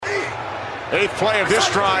Eighth play of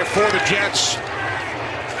this drive for the Jets.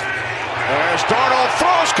 As Darnold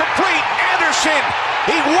throws complete. Anderson,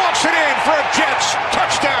 he walks it in for a Jets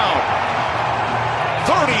touchdown.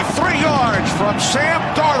 33 yards from Sam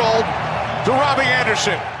Darnold to Robbie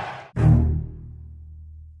Anderson.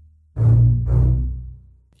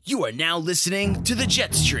 You are now listening to the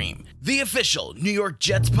Jet Stream, the official New York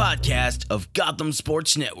Jets podcast of Gotham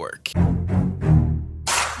Sports Network.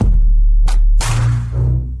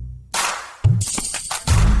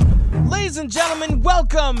 Ladies and gentlemen,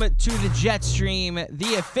 welcome to the Jet Stream,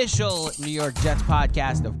 the official New York Jets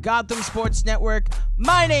podcast of Gotham Sports Network.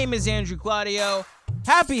 My name is Andrew Claudio.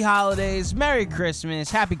 Happy holidays, Merry Christmas,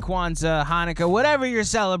 Happy Kwanzaa, Hanukkah, whatever you're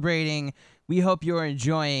celebrating. We hope you're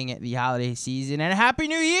enjoying the holiday season, and a Happy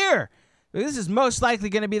New Year! This is most likely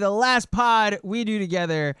going to be the last pod we do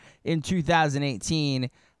together in 2018,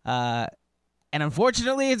 and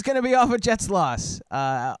unfortunately, it's going to be off a Jets loss.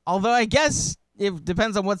 Although I guess it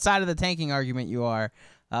depends on what side of the tanking argument you are.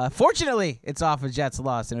 Fortunately, it's off a Jets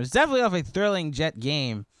loss, and it was definitely off a thrilling Jet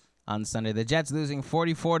game on Sunday. The Jets losing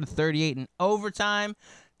 44-38 in overtime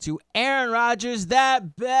to Aaron Rodgers,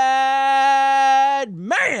 that bad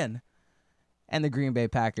man, and the Green Bay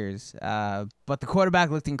Packers. But the quarterback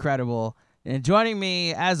looked incredible. And joining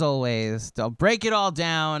me, as always, to break it all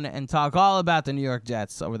down and talk all about the New York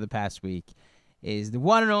Jets over the past week is the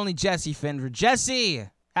one and only Jesse Findra. Jesse,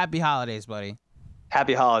 happy holidays, buddy.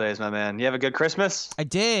 Happy holidays, my man. You have a good Christmas? I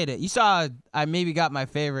did. You saw I maybe got my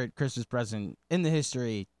favorite Christmas present in the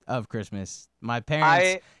history of Christmas. My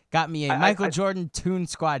parents got me a Michael Jordan Toon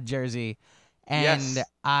Squad jersey. And yes.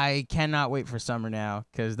 I cannot wait for summer now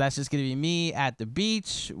because that's just going to be me at the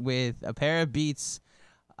beach with a pair of Beats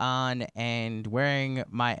on and wearing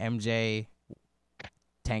my MJ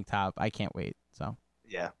tank top. I can't wait. So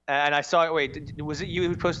yeah. And I saw it. Wait, was it you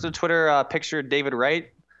who posted a Twitter picture of David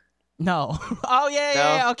Wright? No. Oh,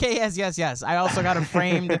 yeah. Okay, yes. I also got a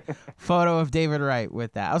framed photo of David Wright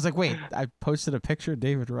with that. I was like, wait, I posted a picture of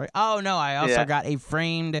David Wright? Oh, no, I also got a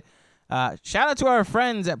framed... shout out to our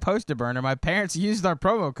friends at Poster Burner. My parents used our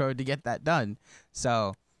promo code to get that done.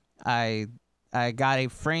 So I got a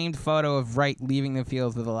framed photo of Wright leaving the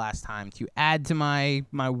field for the last time to add to my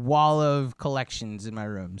wall of collections in my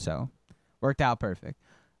room. So worked out perfect.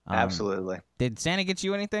 Absolutely. Did Santa get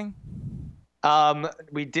you anything?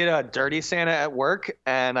 We did a dirty Santa at work,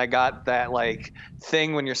 and I got that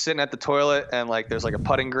thing when you're sitting at the toilet and there's a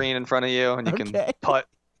putting green in front of you and you can putt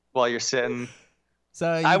while you're sitting. So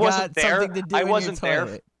I wasn't there. I wasn't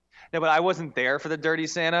there. No, but I wasn't there for the dirty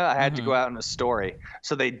Santa. I had to go out in a story,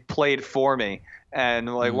 so they played for me,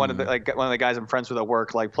 and one of the guys I'm friends with at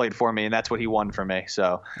work played for me, and that's what he won for me.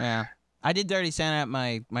 So yeah, I did dirty Santa at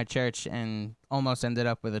my church, and almost ended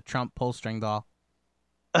up with a Trump pull string doll.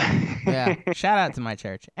 Yeah, shout out to my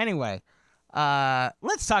church. Anyway,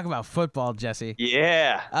 let's talk about football, Jesse.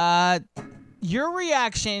 Yeah. Your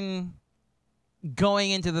reaction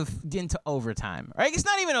going into overtime, or I guess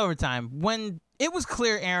not even overtime, when it was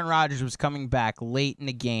clear Aaron Rodgers was coming back late in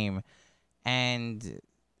the game, and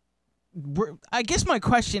I guess my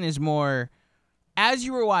question is more, as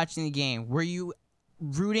you were watching the game, were you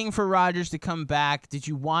rooting for Rodgers to come back? Did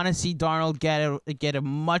you want to see Darnold get a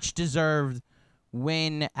much deserved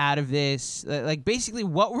win out of this? Basically,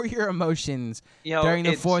 what were your emotions during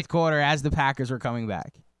the fourth quarter as the Packers were coming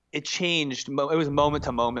back? It changed. It was moment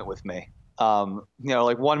to moment with me.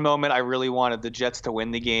 One moment I really wanted the Jets to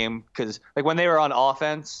win the game because when they were on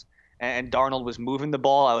offense and Darnold was moving the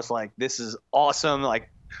ball, I was like, this is awesome.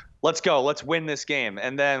 Let's go. Let's win this game.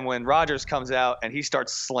 And then when Rodgers comes out and he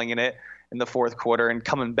starts slinging it in the fourth quarter and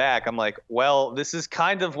coming back, I'm like, well, this is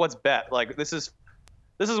kind of what's best. This is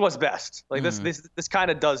what's best. This kind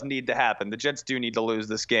of does need to happen. The Jets do need to lose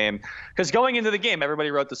this game because going into the game, everybody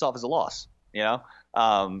wrote this off as a loss.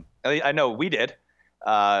 I know we did.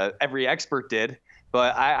 Every expert did,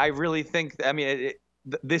 but I really think,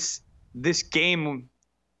 this game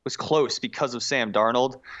was close because of Sam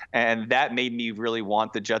Darnold, and that made me really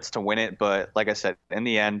want the Jets to win it. But like I said, in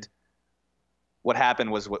the end, what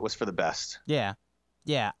happened was what was for the best. Yeah.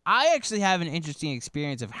 I actually have an interesting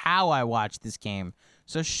experience of how I watched this game.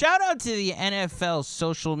 So shout out to the NFL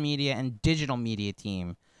social media and digital media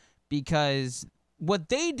team, because what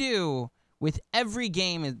they do with every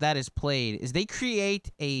game that is played is they create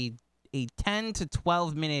a 10 to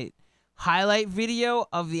 12 minute highlight video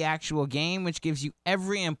of the actual game, which gives you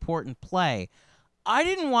every important play. I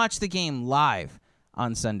didn't watch the game live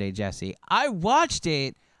on Sunday, Jesse. I watched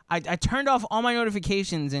it. I turned off all my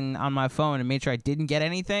notifications on my phone and made sure I didn't get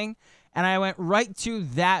anything, and I went right to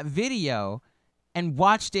that video and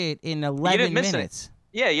watched it in 11 minutes.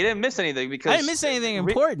 Yeah, you didn't miss anything because I didn't miss anything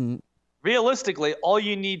important. realistically, all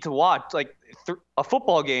you need to watch, like a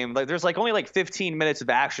football game, like there's like only like 15 minutes of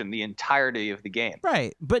action the entirety of the game.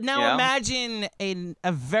 Right. But now imagine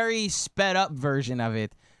a very sped up version of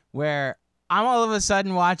it where I'm all of a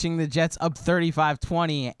sudden watching the Jets up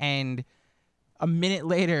 35-20 and a minute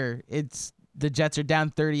later it's the Jets are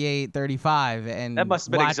down 38-35, and that must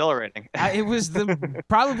have been exhilarating. It was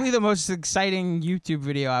probably the most exciting YouTube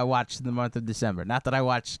video I watched in the month of December. Not that I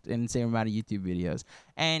watched an insane amount of YouTube videos.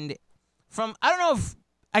 And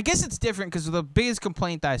I guess it's different because the biggest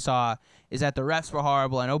complaint that I saw is that the refs were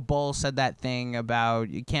horrible. I know Bull said that thing about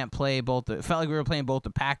you can't play both. It felt like we were playing both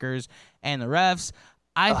the Packers and the refs.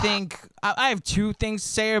 I think I have two things to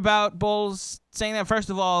say about Bulls saying that. First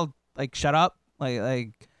of all, like, shut up.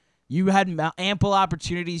 Like you had ample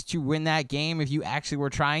opportunities to win that game if you actually were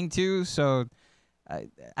trying to. So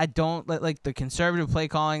I don't like the conservative play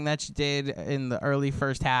calling that you did in the early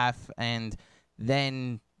first half, and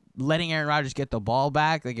then letting Aaron Rodgers get the ball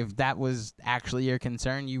back. Like, if that was actually your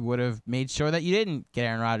concern, you would have made sure that you didn't get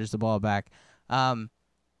Aaron Rodgers the ball back.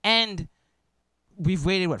 And we've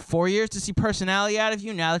waited 4 years to see personality out of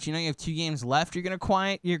you. Now that you know you have 2 games left, you're gonna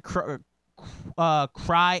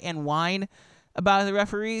cry and whine about the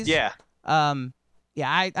referees. Yeah. I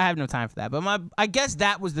have no time for that. But I guess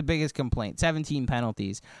that was the biggest complaint. 17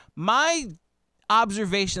 penalties. My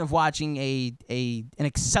observation of watching an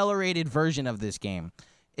accelerated version of this game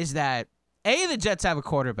is that the Jets have a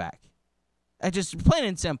quarterback. Just plain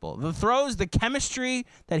and simple. The throws, the chemistry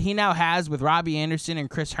that he now has with Robbie Anderson and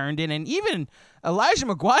Chris Herndon, and even Elijah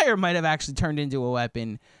McGuire might have actually turned into a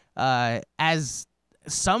weapon as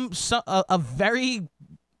a very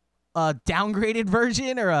downgraded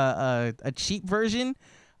version or a cheap version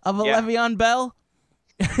of a Le'Veon Bell.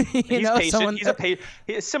 He's patient.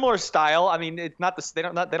 He's a similar style. I mean, it's not they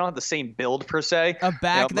don't have the same build per se. A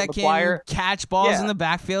back that McGuire can catch balls in the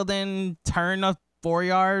backfield and turn a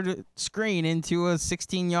 4-yard screen into a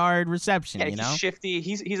 16-yard reception. Yeah, he's shifty.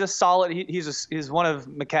 He's a solid. He's one of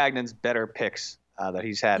McCagnon's better picks that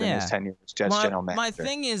he's had in his tenure as Jets general manager. My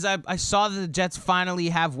thing is, I saw that the Jets finally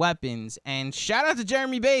have weapons, and shout out to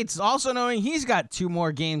Jeremy Bates, also knowing he's got 2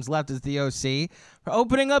 more games left as the OC, for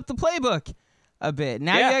opening up the playbook a bit.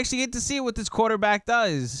 Now you actually get to see what this quarterback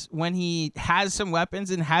does when he has some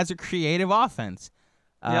weapons and has a creative offense.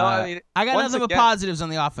 I got nothing but positives on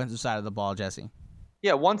the offensive side of the ball, Jesse.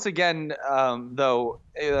 Yeah, once again, though,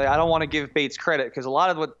 I don't want to give Bates credit because a lot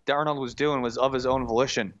of what Darnold was doing was of his own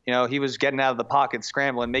volition. He was getting out of the pocket,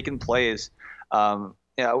 scrambling, making plays.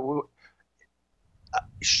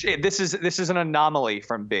 This is an anomaly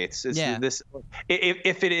from Bates.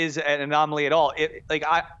 If it is an anomaly at all,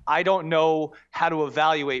 I don't know how to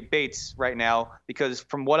evaluate Bates right now because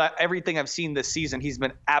from everything I've seen this season, he's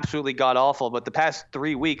been absolutely god awful. But the past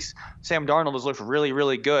 3 weeks, Sam Darnold has looked really,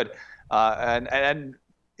 really good. And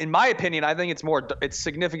in my opinion, I think it's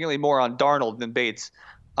significantly more on Darnold than Bates,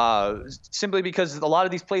 simply because a lot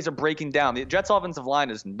of these plays are breaking down. The Jets' offensive line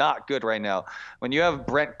is not good right now. When you have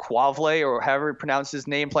Brent Quavle or however you pronounce his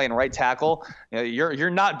name playing right tackle, you're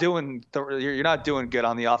not doing good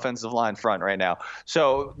on the offensive line front right now.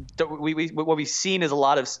 So what we've seen is a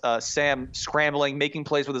lot of Sam scrambling, making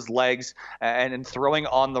plays with his legs, and throwing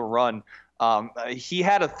on the run. He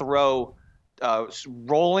had a throw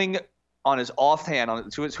rolling on his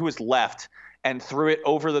offhand to his left and threw it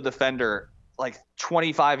over the defender like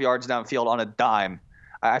 25 yards downfield on a dime.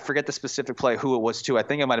 I forget the specific play, who it was to. I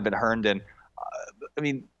think it might have been Herndon. I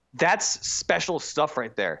mean, that's special stuff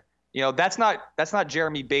right there. That's not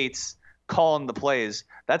Jeremy Bates calling the plays.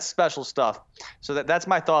 That's special stuff. So that's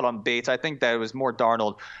my thought on Bates. I think that it was more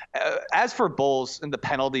Darnold. As for Bulls and the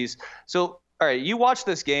penalties, so all right, you watched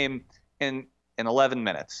this game in 11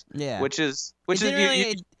 minutes. Yeah. Which is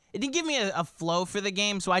it didn't give me a flow for the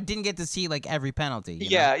game, so I didn't get to see like every penalty.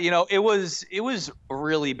 It was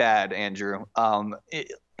really bad, Andrew. I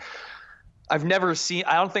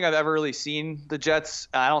don't think I've ever really seen the Jets.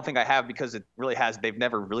 I don't think I have because they've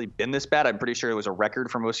never really been this bad. I'm pretty sure it was a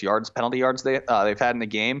record for most penalty yards they've had in a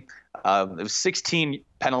game. It was 16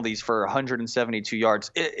 penalties for 172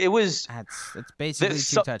 yards. It was. It's basically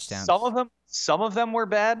 2 touchdowns. Some of them were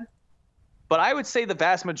bad. But I would say the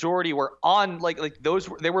vast majority were on those.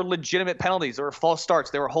 They were legitimate penalties. They were false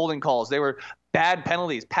starts. They were holding calls. They were bad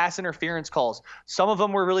penalties, pass interference calls. Some of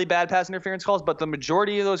them were really bad pass interference calls, but the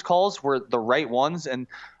majority of those calls were the right ones. And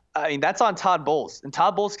I mean, that's on Todd Bowles. And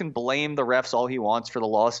Todd Bowles can blame the refs all he wants for the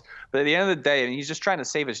loss. But at the end of the day, he's just trying to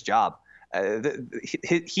save his job.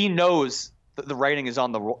 He knows the writing is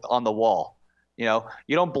on the wall. You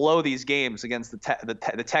don't blow these games against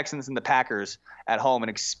the Texans and the Packers at home and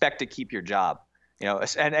expect to keep your job.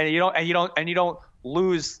 And you don't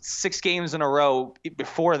lose 6 games in a row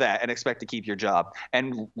before that and expect to keep your job,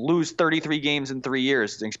 and lose 33 games in 3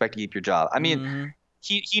 years and expect to keep your job. I mean,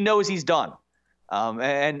 he knows he's done.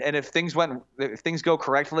 And if things go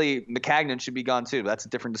correctly, Maccagnan should be gone too. That's a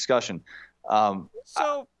different discussion.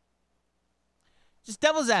 So, just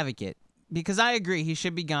devil's advocate, because I agree he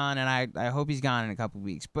should be gone, and I hope he's gone in a couple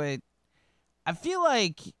weeks. But I feel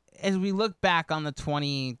like as we look back on the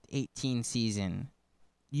 2018 season,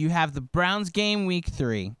 you have the Browns game week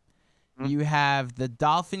 3. You have the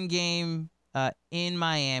Dolphin game in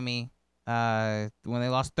Miami when they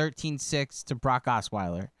lost 13-6 to Brock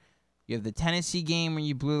Osweiler. You have the Tennessee game where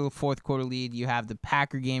you blew a fourth quarter lead. You have the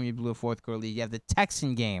Packer game where you blew a fourth quarter lead. You have the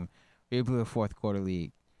Texan game where you blew a fourth quarter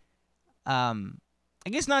lead. I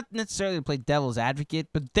guess not necessarily to play devil's advocate,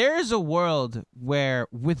 but there is a world where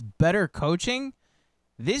with better coaching,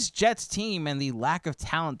 this Jets team and the lack of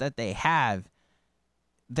talent that they have,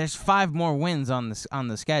 there's 5 more wins on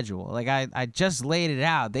the schedule. Like I just laid it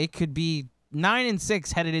out. They could be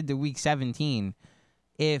 9-6 headed into week 17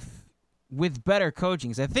 if with better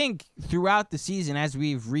coaching. I think throughout the season, as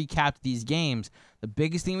we've recapped these games, the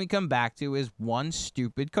biggest thing we come back to is one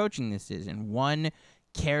stupid coaching decision, one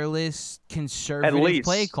careless, conservative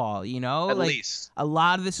play call. At least a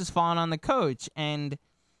lot of this is falling on the coach. And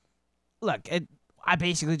look, I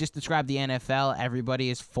basically just described the NFL. Everybody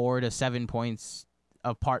is 4 to 7 points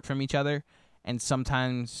apart from each other, and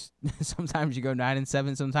sometimes you go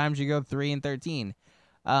 9-7, sometimes you go 3-13.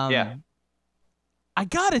 I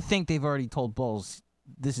gotta think they've already told Bulls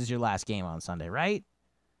this is your last game on Sunday, right?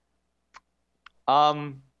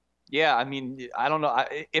 Yeah. I mean, I don't know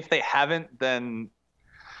if they haven't. Then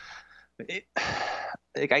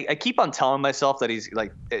I keep on telling myself that he's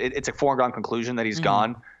like it's a foregone conclusion that he's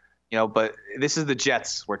gone. But this is the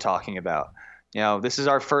Jets we're talking about. This is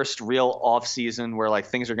our first real off season where like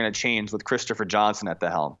things are going to change with Christopher Johnson at the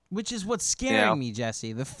helm. Which is what's scaring me,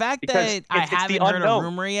 Jesse. The fact that I haven't heard a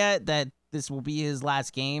rumor yet that this will be his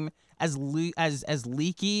last game, as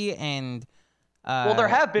leaky and well, there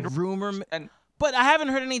have been rumor, but I haven't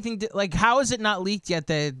heard anything. Like, how is it not leaked yet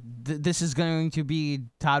that this is going to be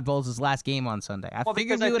Todd Bowles' last game on Sunday? I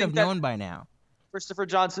figured we would have known by now. Christopher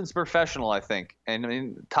Johnson's professional, I think, and I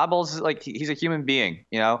mean Todd Bowles is like he's a human being,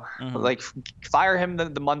 Like fire him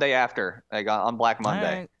the Monday after, like on Black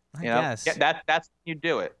Monday. I guess. Yeah, that's when you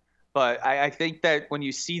do it. But I think that when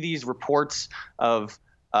you see these reports of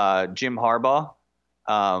Jim Harbaugh,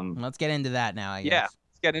 let's get into that now. I guess. Yeah,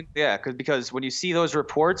 let's get in. Yeah, because when you see those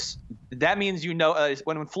reports, that means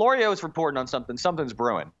when Florio is reporting on something's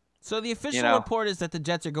brewing. So the official report is that the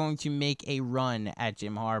Jets are going to make a run at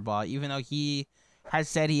Jim Harbaugh, even though he has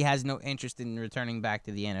said he has no interest in returning back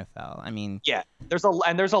to the NFL. I mean, yeah, there's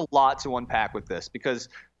a lot to unpack with this because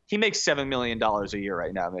he makes $7 million a year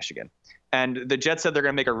right now in Michigan, and the Jets said they're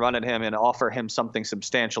going to make a run at him and offer him something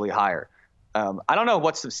substantially higher. I don't know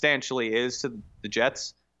what substantially is to the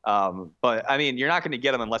Jets, but I mean, you're not going to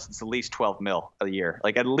get him unless it's at least $12 million a year,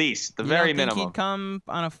 like at least the very minimum. He'd come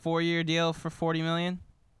on a 4-year deal for $40 million?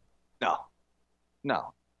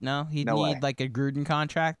 No. He'd need like a Gruden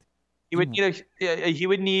contract. He would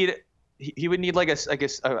need like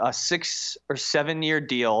a 6 or 7 year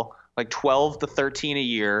deal, like 12 to 13 a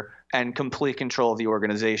year, and complete control of the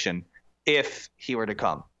organization if he were to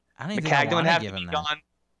come. I don't even think I want to give him that. Gone.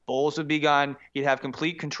 Bowles would be gone. He'd have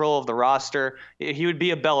complete control of the roster. He would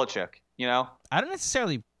be a Belichick, I don't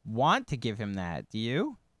necessarily want to give him that. Do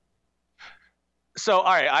you? So,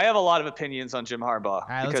 all right, I have a lot of opinions on Jim Harbaugh. All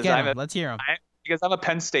right, let's get him. Let's hear him. Because I'm a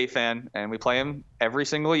Penn State fan, and we play him every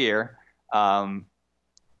single year.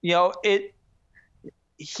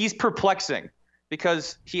 He's perplexing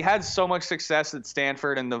because he had so much success at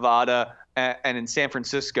Stanford and Nevada and in San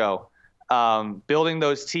Francisco, building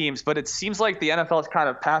those teams. But it seems like the NFL is kind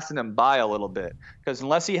of passing him by a little bit because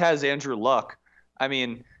unless he has Andrew Luck, I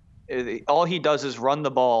mean, all he does is run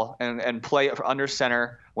the ball and play under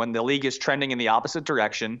center when the league is trending in the opposite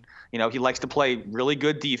direction. He likes to play really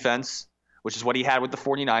good defense, which is what he had with the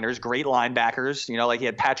 49ers. Great linebackers, like he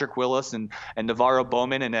had Patrick Willis and Navarro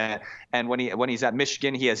Bowman, and when he's at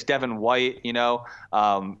Michigan, he has Devin White, and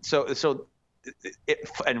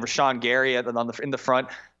Rashawn Gary in the front.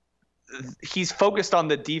 He's focused on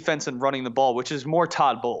the defense and running the ball, which is more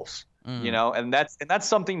Todd Bowles, and that's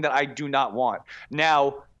something that I do not want.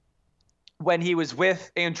 Now, when he was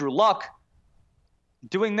with Andrew Luck,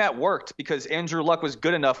 doing that worked because Andrew Luck was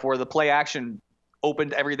good enough where the play action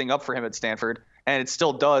opened everything up for him at Stanford, and it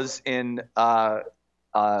still does in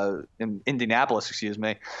Indianapolis, excuse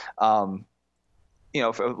me. Or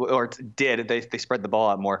it did. They spread the ball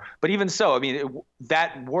out more. But even so, I mean,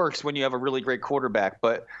 that works when you have a really great quarterback.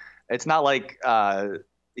 But It's not like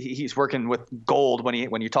he's working with gold when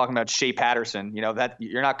you're talking about Shea Patterson. That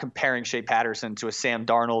you're not comparing Shea Patterson to a Sam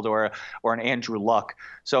Darnold or an Andrew Luck.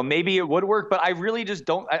 So maybe it would work, but I really just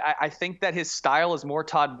don't. I think that his style is more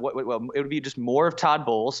Todd. Well, it would be just more of Todd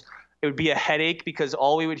Bowles. It would be a headache because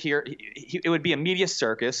all we would hear, it would be a media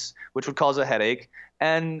circus, which would cause a headache.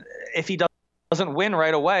 And if he doesn't win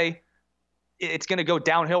right away, it's going to go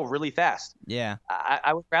downhill really fast. Yeah.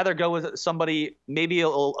 I would rather go with somebody maybe a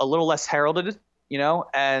little less heralded,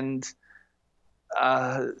 and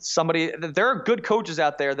somebody. There are good coaches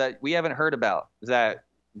out there that we haven't heard about that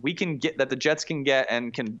we can get, that the Jets can get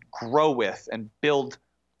and can grow with and build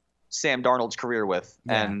Sam Darnold's career with.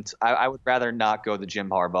 Yeah. And I would rather not go the Jim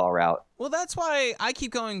Harbaugh route. Well, that's why I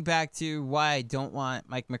keep going back to why I don't want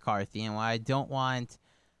Mike McCarthy and why I don't want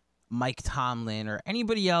Mike Tomlin or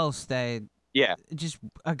anybody else that just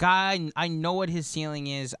a guy, I know what his ceiling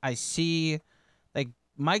is. I see, like,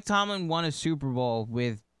 Mike Tomlin won a Super Bowl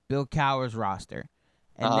with Bill Cowher's roster.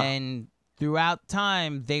 And then throughout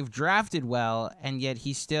time, they've drafted well, and yet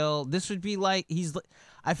he still, this would be like,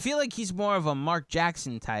 I feel like he's more of a Mark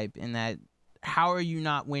Jackson type in that, how are you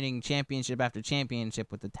not winning championship after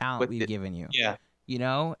championship with the talent we've given you? Yeah.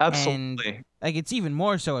 Absolutely. And, like, it's even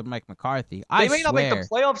more so with Mike McCarthy. They may not make the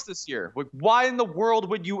playoffs this year. Why in the world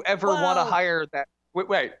would you ever want to hire that?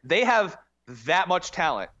 Wait, they have that much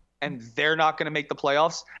talent, and they're not going to make the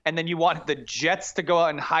playoffs, and then you want the Jets to go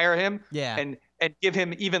out and hire him and give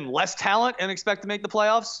him even less talent and expect to make the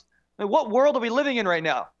playoffs? I mean, what world are we living in right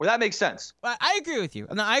now where that makes sense? I agree with you.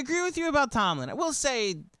 No, I agree with you about Tomlin. I will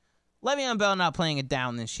say Le'Veon Bell not playing it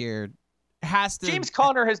down this year has to. James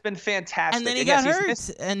Conner has been fantastic. And then he got hurt.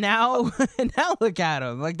 And now look at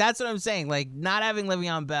him. Like, that's what I'm saying. Like, not having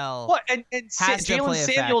Le'Veon Bell. What? And Jalen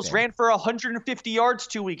Samuels ran for 150 yards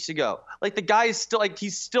 2 weeks ago. Like, the guy is still, like,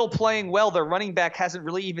 he's still playing well. Their running back hasn't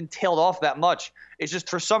really even tailed off that much. It's just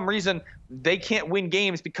for some reason they can't win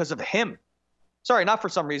games because of him. Sorry, not for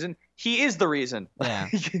some reason. He is the reason. Yeah.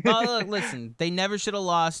 Look, listen, they never should have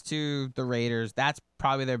lost to the Raiders. That's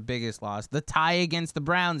probably their biggest loss. The tie against the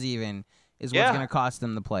Browns even is what's going to cost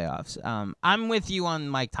them the playoffs. I'm with you on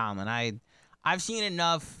Mike Tomlin. I've seen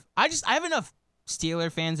enough. I have enough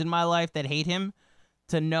Steeler fans in my life that hate him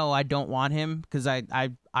to know I don't want him, because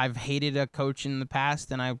I've hated a coach in the past,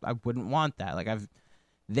 and I wouldn't want that. Like,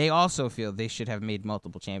 they also feel they should have made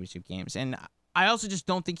multiple championship games, and I also just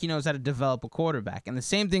don't think he knows how to develop a quarterback. And the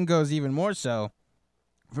same thing goes even more so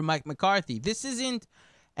for Mike McCarthy. This isn't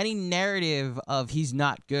any narrative of he's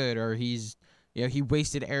not good or he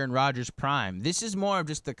wasted Aaron Rodgers' prime. This is more of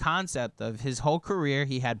just the concept of his whole career.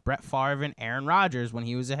 He had Brett Favre and Aaron Rodgers when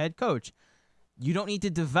he was a head coach. You don't need to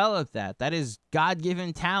develop that. That is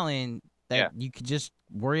God-given talent that you could just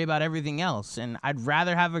worry about everything else. And I'd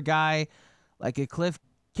rather have a guy like a Cliff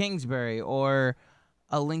Kingsbury or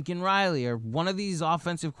a Lincoln Riley or one of these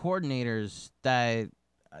offensive coordinators that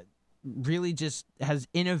really just has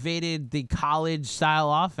innovated the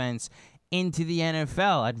college-style offense into the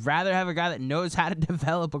NFL. I'd rather have a guy that knows how to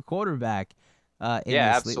develop a quarterback in this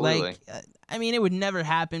absolutely. league. Like, I mean, it would never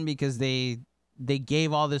happen because they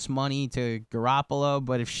gave all this money to Garoppolo,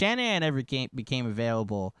 but if Shanahan ever became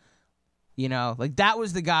available, like, that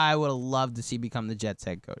was the guy I would have loved to see become the Jets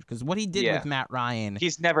head coach, because what he did with Matt Ryan.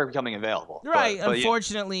 He's never becoming available. Right. But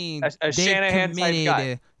unfortunately, a Shanahan type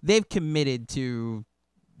guy. They've committed to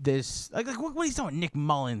this. Like what he's doing with Nick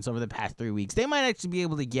Mullins over the past 3 weeks. They might actually be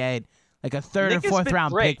able to get like a third or fourth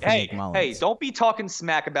round pick for Nick Mullins. Hey, don't be talking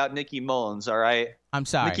smack about Nicky Mullins, all right? I'm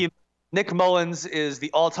sorry. Nick Mullins is the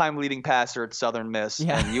all-time leading passer at Southern Miss,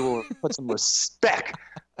 and you will put some respect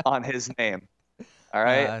on his name. All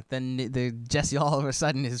right. Then the Jesse all of a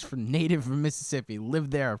sudden is native from Mississippi,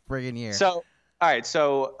 lived there a friggin' year. So, all right.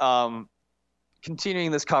 So,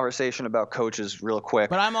 continuing this conversation about coaches real quick.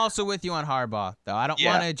 But I'm also with you on Harbaugh, though. I don't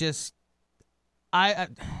want to just.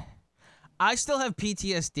 I still have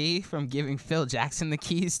PTSD from giving Phil Jackson the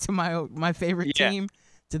keys to my favorite team,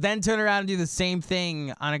 to then turn around and do the same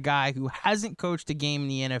thing on a guy who hasn't coached a game in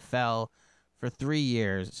the NFL for 3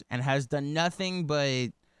 years and has done nothing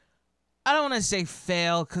but. I don't want to say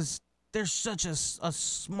fail, because there's such a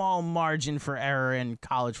small margin for error in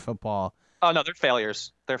college football. Oh, no, they're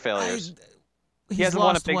failures. They're failures. He's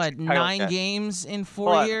lost, 9 games in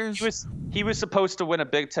 4 years? He was supposed to win a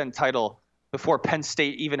Big Ten title before Penn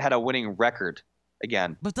State even had a winning record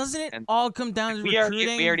again. But doesn't it all come down to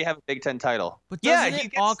recruiting? We already have a Big Ten title. But doesn't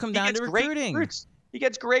it all come down to recruiting? He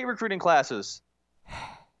gets great recruiting classes. All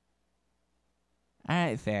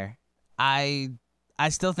right, fair. I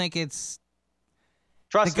still think it's.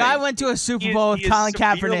 Trust the guy went to a Super Bowl with Colin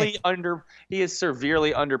Kaepernick. He is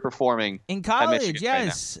severely underperforming in college.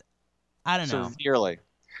 Yes, I don't know. Severely.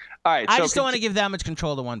 All right. I just don't want to give that much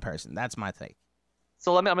control to one person. That's my take.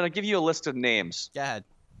 So I'm going to give you a list of names. Go ahead.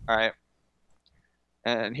 All right.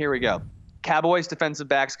 And here we go. Cowboys defensive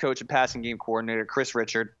backs coach and passing game coordinator Chris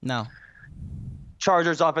Richard. No.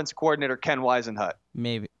 Chargers offensive coordinator Ken Wisenhunt.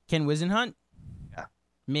 Maybe. Ken Wisenhunt? Yeah.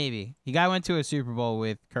 Maybe. The guy went to a Super Bowl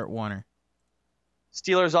with Kurt Warner.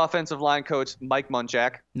 Steelers offensive line coach Mike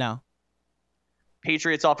Munchak. No.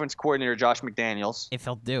 Patriots offensive coordinator Josh McDaniels. If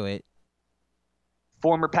he'll do it.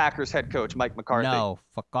 Former Packers head coach Mike McCarthy. No.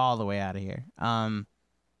 Fuck all the way out of here. Ken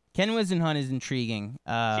Wisenhunt is intriguing.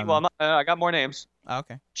 I got more names.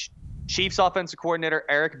 Okay. Chiefs offensive coordinator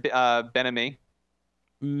Eric Ben-Ami.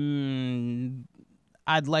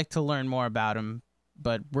 I'd like to learn more about him,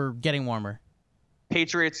 but we're getting warmer.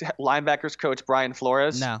 Patriots linebackers coach Brian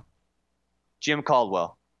Flores. No. Jim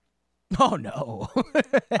Caldwell. Oh, no.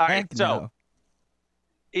 All right, so no.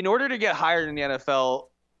 In order to get hired in the NFL,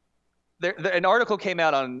 an article came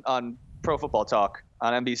out on Pro Football Talk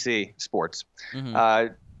on NBC Sports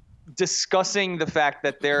discussing the fact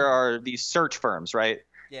that there are these search firms, right?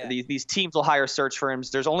 Yeah. These teams will hire search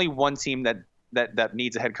firms. There's only one team that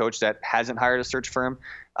needs a head coach that hasn't hired a search firm,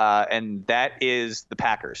 and that is the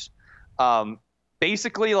Packers.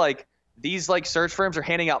 Basically, like these search firms are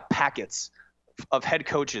handing out packets of head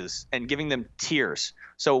coaches and giving them tiers.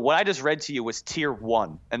 So what I just read to you was tier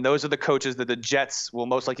 1, and those are the coaches that the Jets will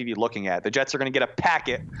most likely be looking at. The Jets are going to get a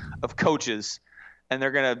packet of coaches, and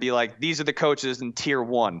they're going to be like, these are the coaches in tier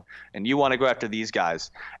 1, and you want to go after these guys.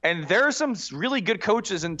 And there are some really good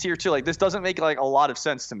coaches in tier 2. Like, this doesn't make a lot of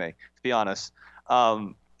sense to me, to be honest.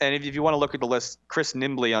 And if you want to look at the list, Chris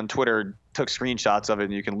Nimbley on Twitter took screenshots of it,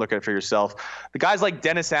 and you can look at it for yourself. The guys like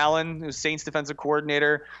Dennis Allen, who's Saints defensive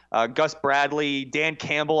coordinator, Gus Bradley, Dan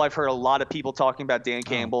Campbell. I've heard a lot of people talking about Dan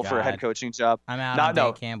Campbell for a head coaching job. I'm out on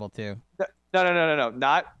Dan Campbell, too. No.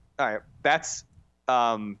 Not – all right. That's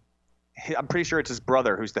I'm pretty sure it's his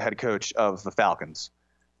brother who's the head coach of the Falcons.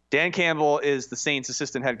 Dan Campbell is the Saints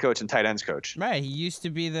assistant head coach and tight ends coach. Right. He was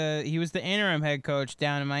the interim head coach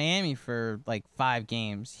down in Miami for 5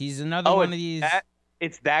 games. He's another one of these.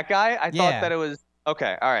 It's that guy? I thought that it was.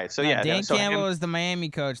 Okay. All right. So, Dan Campbell is the Miami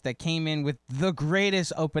coach that came in with the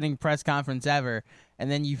greatest opening press conference ever.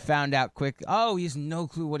 And then you found out quick, he has no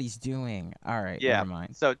clue what he's doing. All right. Yeah. Never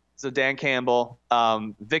mind. So Dan Campbell,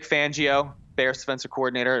 Vic Fangio, Bears defensive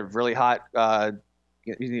coordinator, really hot,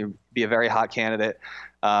 be a very hot candidate.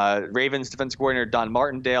 Ravens defensive coordinator Don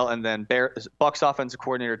Martindale, and then Bucs offensive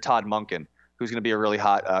coordinator Todd Monken, who's going to be a really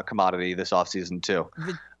hot commodity this offseason too.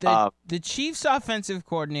 The Chiefs offensive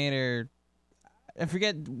coordinator, I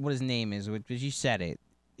forget what his name is, but you said it.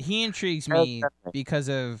 He intrigues me because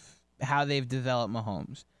of how they've developed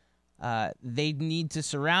Mahomes. They need to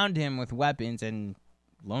surround him with weapons, and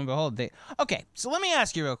lo and behold, Okay, so let me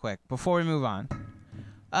ask you real quick before we move on.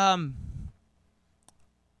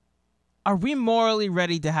 Are we morally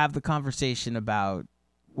ready to have the conversation about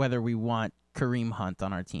whether we want Kareem Hunt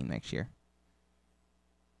on our team next year?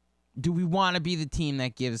 Do we want to be the team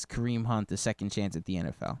that gives Kareem Hunt a second chance at the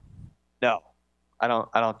NFL? No, I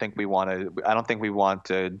don't think we want to. I don't think we want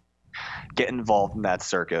to get involved in that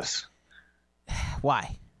circus.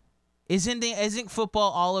 Why? Isn't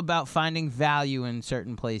football all about finding value in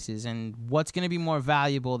certain places? And what's going to be more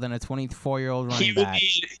valuable than a 24-year-old running back?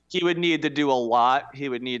 He would need to do a lot. He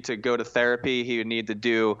would need to go to therapy. He would need to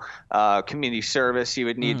do community service. He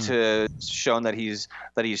would need to show that he's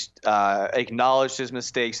acknowledged his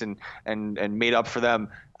mistakes and made up for them.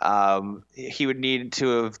 He would need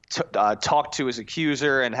to have talked to his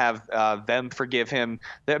accuser and have them forgive him.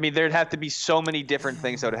 I mean, there'd have to be so many different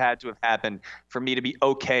things that would have had to have happened for me to be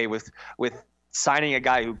okay with signing a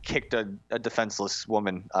guy who kicked a defenseless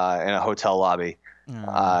woman in a hotel lobby.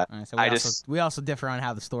 So we also differ on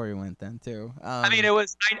how the story went then too. I mean, it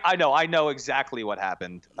was. I know exactly what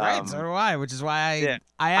happened. Right, so do I, which is why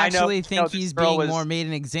I actually think he's being more made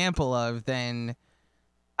an example of than.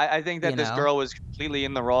 I think that this girl was completely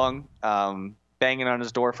in the wrong, banging on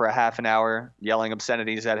his door for a half an hour, yelling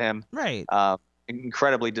obscenities at him. Right.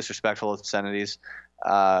 Incredibly disrespectful obscenities.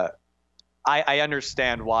 I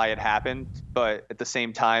understand why it happened, but at the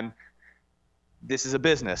same time, this is a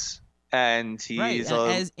business. And he's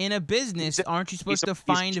as in a business, aren't you supposed to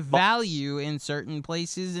find value in certain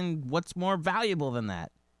places? And what's more valuable than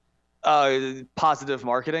that? Positive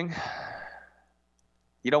marketing.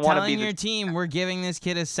 You don't want to be your team, we're giving this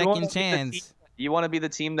kid a second chance. You want to be the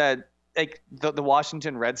team that like the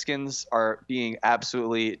Washington Redskins are being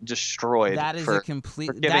absolutely destroyed. That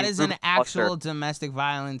is an actual domestic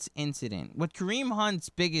violence incident. What Kareem Hunt's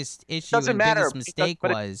biggest issue and biggest mistake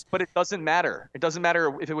was. But it doesn't matter. It doesn't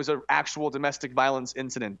matter if it was an actual domestic violence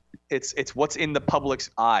incident. It's what's in the public's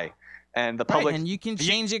eye. And the public, and you can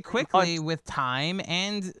change it quickly with time.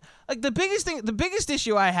 And like the biggest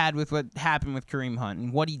issue I had with what happened with Kareem Hunt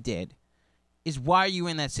and what he did is, why are you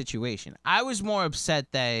in that situation? I was more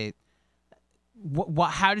upset that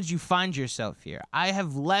how did you find yourself here? I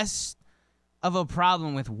have less of a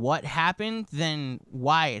problem with what happened than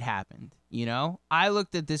why it happened. You know, I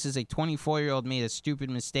looked at this as a 24-year-old made a stupid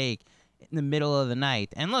mistake in the middle of the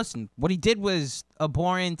night. And listen, what he did was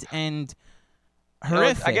abhorrent and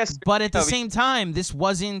horrific. I guess, but at the same time,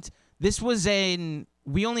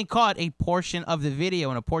 we only caught a portion of the video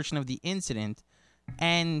and a portion of the incident.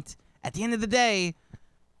 And at the end of the day,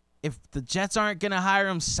 if the Jets aren't going to hire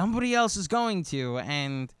him, somebody else is going to.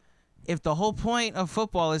 And if the whole point of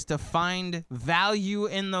football is to find value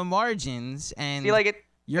in the margins, and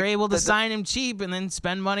you're able to sign him cheap and then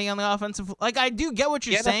spend money on the offensive, like, I do get what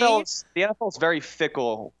you're saying. The NFL is very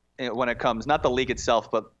fickle when it comes, not the league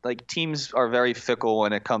itself, but like teams are very fickle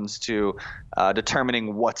when it comes to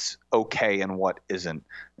determining what's okay and what isn't.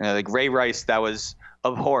 You know, like Ray Rice, that was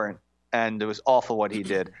abhorrent and it was awful what he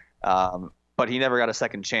did. But he never got a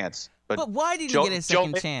second chance. But why did he get a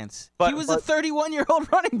second chance? He was a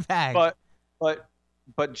 31-year-old running back.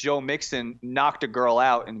 But Joe Mixon knocked a girl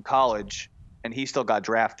out in college, and he still got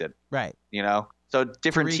drafted. Right. You know, so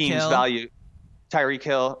different teams value Tyreek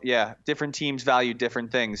Hill. Yeah, different teams value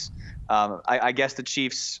different things. I guess the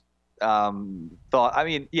Chiefs thought. I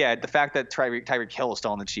mean, yeah, the fact that Tyreek Hill is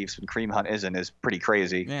still on the Chiefs and Kareem Hunt isn't is pretty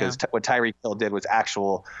crazy, because what Tyreek Hill did was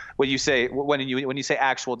actual. When you say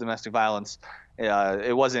actual domestic violence,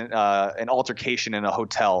 it wasn't an altercation in a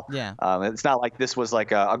hotel. Yeah, it's not like this was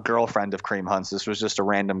like a girlfriend of Kareem Hunt's. This was just a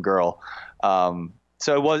random girl. So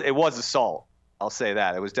it was assault. I'll say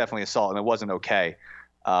that. It was definitely assault, and it wasn't okay.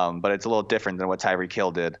 But it's a little different than what Tyreek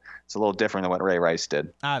Hill did. It's a little different than what Ray Rice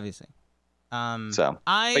did. Obviously. I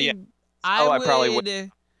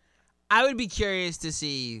would be curious to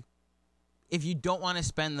see, if you don't want to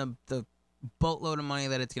spend the boatload of money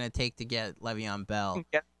that it's going to take to get Le'Veon Bell,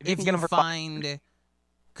 if you find,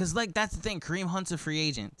 because like that's the thing, Kareem Hunt's a free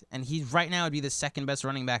agent, and he's right now would be the second best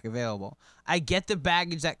running back available. I get the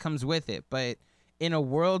baggage that comes with it, but in a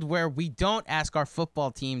world where we don't ask our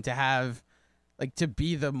football team to have, like, to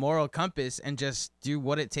be the moral compass and just do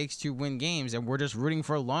what it takes to win games, and we're just rooting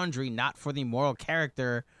for laundry, not for the moral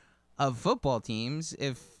character of football teams.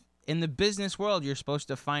 If in the business world you're supposed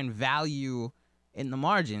to find value in the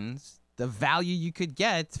margins, the value you could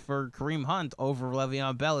get for Kareem Hunt over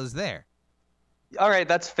Le'Veon Bell is there. All right,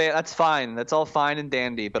 that's fair. That's fine. That's all fine and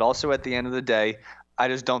dandy. But also at the end of the day, I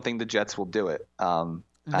just don't think the Jets will do it.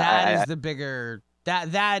 That is the bigger.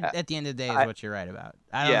 That at the end of the day is what you're right about.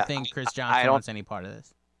 I don't think Chris Johnson wants any part of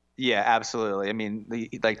this. Yeah, absolutely. I mean,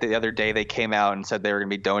 the other day they came out and said they were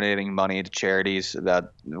going to be donating money to charities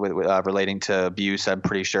that relating to abuse, I'm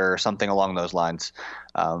pretty sure, or something along those lines.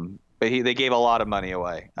 But they gave a lot of money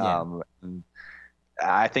away. Yeah.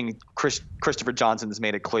 I think Christopher Johnson has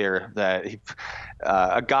made it clear that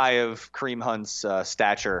a guy of Kareem Hunt's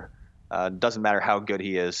stature, doesn't matter how good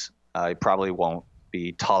he is, he probably won't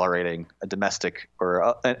be tolerating a domestic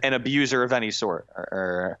or an abuser of any sort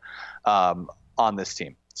or on this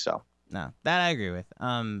team. So no, that I agree with.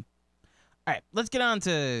 All right, let's get on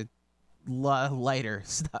to lighter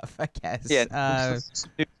stuff, I guess. Yeah.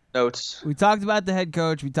 Notes. We talked about the head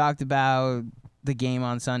coach. We talked about the game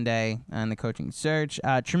on Sunday and the coaching search.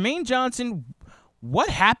 Tremaine Johnson, what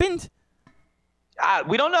happened?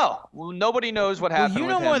 We don't know. Nobody knows what happened. Well, you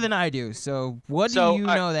know more than I do. So what do you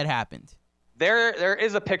know that happened? There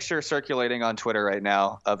is a picture circulating on Twitter right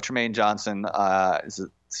now of Tremaine Johnson.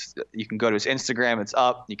 You can go to his Instagram. It's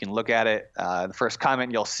up. You can look at it. The first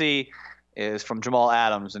comment you'll see is from Jamal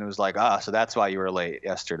Adams, and it was like, so that's why you were late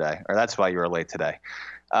yesterday, or that's why you were late today.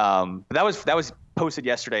 But that was posted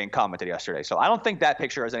yesterday and commented yesterday. So I don't think that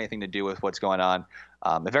picture has anything to do with what's going on.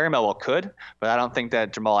 It very well could, but I don't think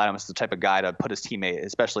that Jamal Adams is the type of guy to put his teammate,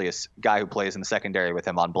 especially a guy who plays in the secondary with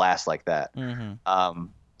him, on blast like that. Mm-hmm.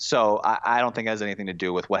 So I don't think it has anything to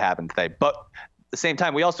do with what happened today. But at the same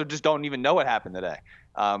time, we also just don't even know what happened today.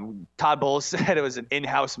 Todd Bowles said it was an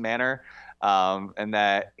in-house manner, and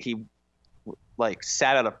that he they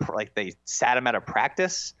sat him out of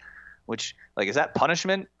practice, which, like, is that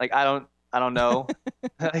punishment? Like, I don't I don't know.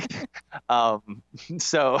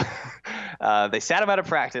 So they sat him out of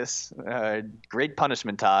practice. Great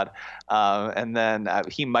punishment, Todd. And then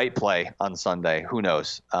he might play on Sunday. Who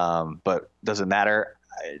knows? But does it matter?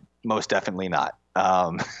 Most definitely not.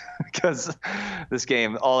 Because this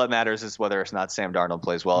game, all that matters is whether or not Sam Darnold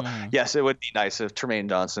plays well. Yes, it would be nice if Tremaine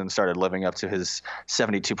Johnson started living up to his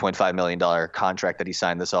 $72.5 million contract that he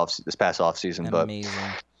signed this past offseason. Amazing.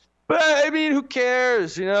 But I mean, who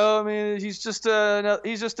cares? I mean, he's just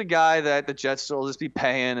a guy that the Jets will just be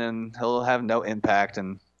paying, and he'll have no impact.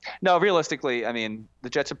 And no, realistically, I mean, the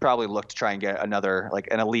Jets have probably looked to try and get another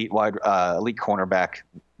an elite cornerback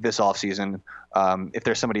this offseason. If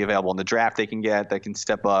there's somebody available in the draft they can get that can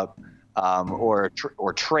step up, or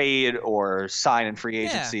trade or sign in free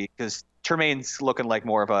agency, because Tremaine's looking like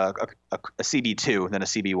more of a CB2 than a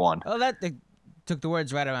CB1. Oh, that took the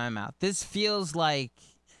words right out of my mouth. This feels like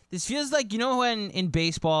when in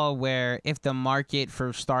baseball where if the market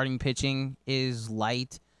for starting pitching is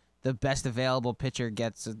light, the best available pitcher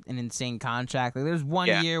gets an insane contract. Like there's one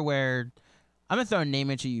year where I'm gonna throw a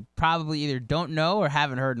name at you probably either don't know or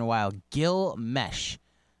haven't heard in a while. Gil Mesh.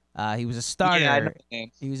 He was a starter. Yeah, I know the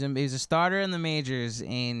name. He was a starter in the majors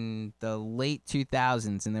in the late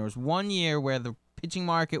 2000s, and there was one year where the pitching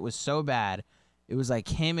market was so bad, it was like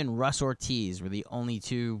him and Russ Ortiz were the only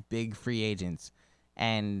two big free agents.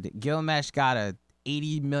 And Gil Mesh got a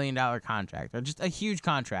 $80 million contract, or just a huge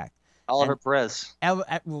contract. Oliver Perez.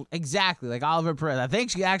 Exactly, like Oliver Perez. I think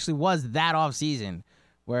she actually was that offseason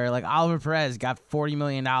where like Oliver Perez got $40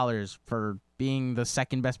 million for being the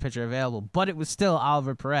second best pitcher available, but it was still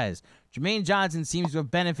Oliver Perez. Jermaine Johnson seems to have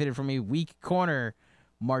benefited from a weak corner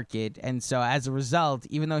market, and so as a result,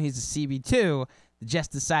 even though he's a CB2, the Jets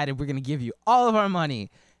decided we're going to give you all of our money.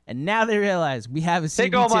 And now they realize we have a CB2.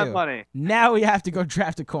 Take all my money. Now we have to go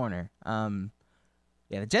draft a corner.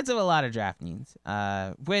 The Jets have a lot of draft needs,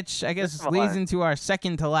 which I guess leads into our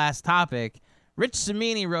second to last topic. Rich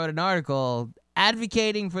Cimini wrote an article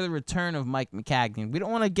advocating for the return of Mike Maccagnan. We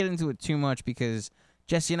don't want to get into it too much because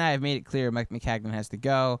Jesse and I have made it clear Mike Maccagnan has to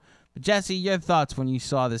go. But Jesse, your thoughts when you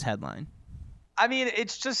saw this headline? I mean,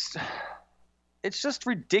 it's just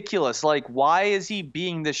ridiculous. Like, why is he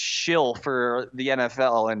being the shill for the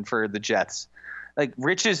NFL and for the Jets? Like,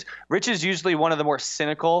 Rich is usually one of the more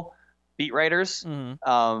cynical beat writers.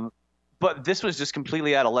 But this was just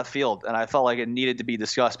completely out of left field, and I felt like it needed to be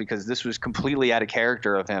discussed because this was completely out of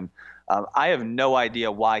character of him. I have no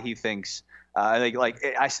idea why he thinks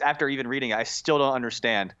after even reading it, I still don't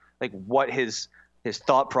understand like what his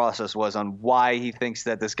thought process was on why he thinks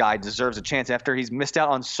that this guy deserves a chance after he's missed out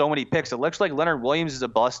on so many picks. It looks like Leonard Williams is a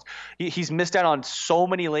bust. He's missed out on so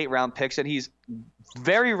many late round picks, and he's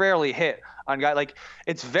very rarely hit on guy. Like,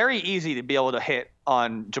 it's very easy to be able to hit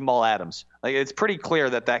on Jamal Adams. Like, it's pretty clear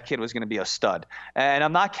that kid was going to be a stud. And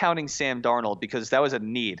I'm not counting Sam Darnold because that was a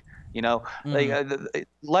need.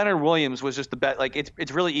 Leonard Williams was just the best. Like,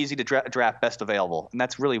 it's really easy to draft best available, and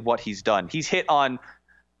that's really what he's done. He's hit on.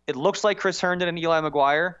 It looks like Chris Herndon and Eli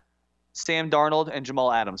McGuire, Sam Darnold, and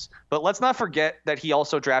Jamal Adams. But let's not forget that he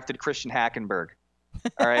also drafted Christian Hackenberg.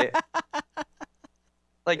 All right?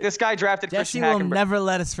 Like, this guy drafted Christian Hackenberg. Jesse will never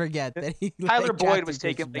let us forget that he Tyler Boyd was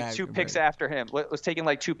taken like two picks after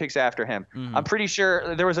him. I'm pretty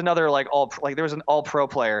sure there was another there was an all-pro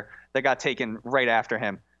player that got taken right after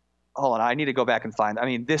him. Hold on, I need to go back and find. I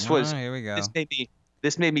mean, this was here we go.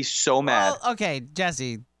 This made me so mad. Well, okay,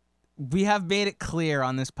 Jesse, we have made it clear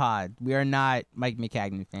on this pod we are not Mike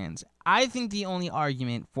Maccagnan fans. I think the only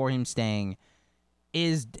argument for him staying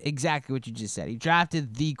is exactly what you just said. He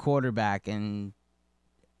drafted the quarterback, and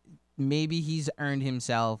maybe he's earned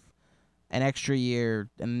himself an extra year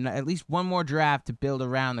and at least one more draft to build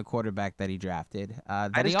around the quarterback that he drafted.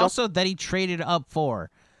 That he traded up for.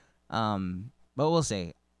 But we'll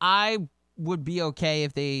see. I would be okay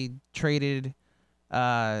if they traded,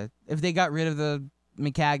 if they got rid of the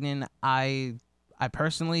Maccagnan. I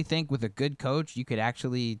personally think with a good coach, you could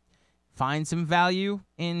actually find some value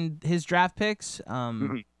in his draft picks.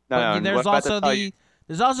 There's also the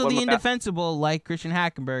indefensible like Christian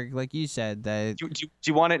Hackenberg, like you said. That do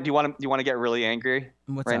you want to get really angry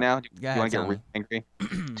now? Do you want to get really angry?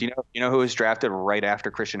 Do you know who was drafted right after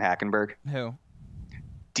Christian Hackenberg? Who?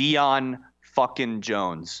 Deion fucking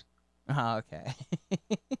Jones. Oh, okay.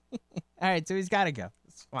 All right, so he's got to go.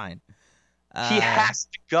 It's fine. He has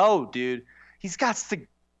to go, dude. He's got to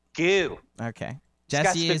go. Okay.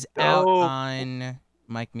 Jesse is out on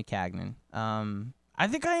Mike Maccagnan. I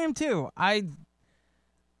think I am too. I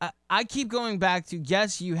keep going back to,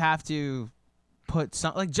 yes, you have to put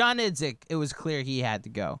some, like John Idzik, it was clear he had to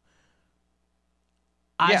go.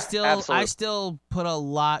 I absolutely. still put a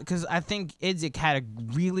lot because I think Idzik had a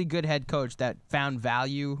really good head coach that found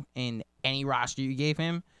value in any roster you gave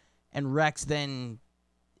him, and Rex then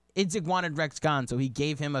Idzik wanted Rex gone, so he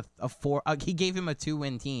gave him a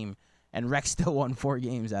 2-win team, and Rex still won 4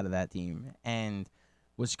 games out of that team, and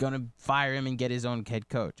was gonna fire him and get his own head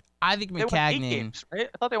coach. I think They won 8 games, right?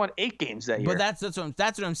 I thought they won 8 games that year. But that's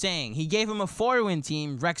what I'm saying. He gave him a 4-win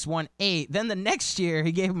team. Rex won 8. Then the next year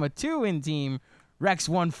he gave him a 2-win team. Rex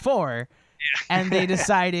won 4, and they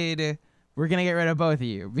decided we're gonna get rid of both of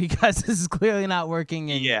you because this is clearly not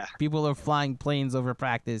working, and people are flying planes over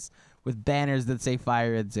practice with banners that say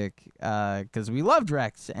 "Fire Idzik" because we loved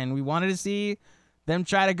Rex and we wanted to see them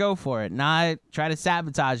try to go for it, not try to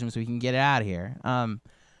sabotage him so we can get it out of here.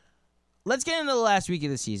 Let's get into the last week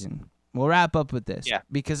of the season. We'll wrap up with this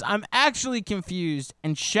because I'm actually confused.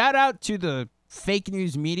 And shout out to the fake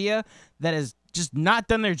news media that has just not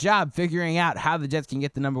done their job figuring out how the Jets can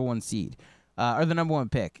get the number 1 seed or the number 1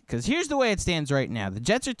 pick. Because here's the way it stands right now. The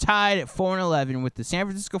Jets are tied at 4-11 with the San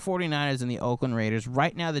Francisco 49ers and the Oakland Raiders.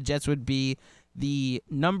 Right now, the Jets would be the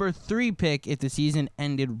number 3 pick if the season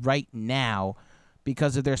ended right now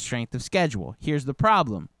because of their strength of schedule. Here's the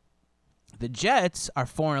problem. The Jets are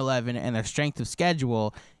 4-11 and their strength of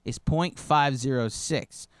schedule is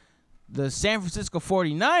 .506. The San Francisco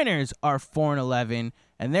 49ers are 4-11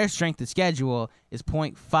 and their strength of schedule is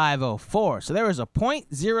 .504. So there was a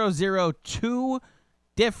 .002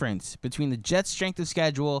 difference between the Jets' strength of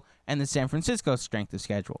schedule and the San Francisco strength of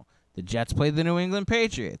schedule. The Jets play the New England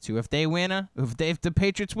Patriots, who if the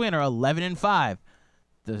Patriots win are 11-5.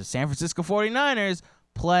 The San Francisco 49ers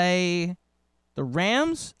play the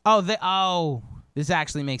Rams. This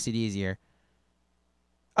actually makes it easier.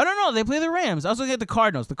 I don't know. They play the Rams. I was looking at the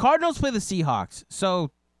Cardinals. The Cardinals play the Seahawks.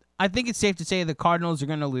 So I think it's safe to say the Cardinals are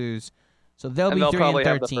going to lose. So they'll be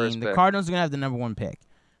 3-13. The Cardinals are going to have the number 1 pick.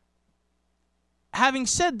 Having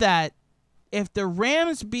said that, if the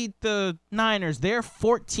Rams beat the Niners, they're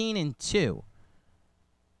 14-2.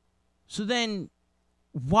 So then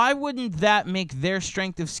why wouldn't that make their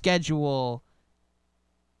strength of schedule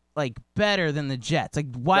better than the Jets?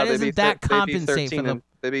 Why doesn't that compensate for the...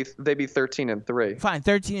 They'd be 13-3. Fine,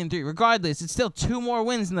 13-3. Regardless, it's still 2 more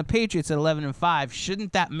wins than the Patriots at 11-5.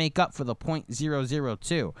 Shouldn't that make up for the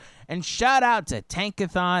 .002? And shout out to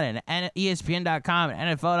Tankathon and ESPN.com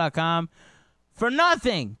and NFL.com for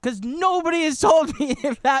nothing, because nobody has told me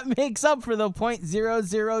if that makes up for the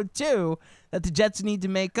 .002 that the Jets need to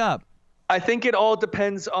make up. I think it all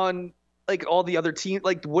depends on all the other teams.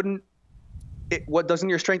 What doesn't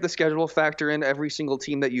your strength of schedule factor in every single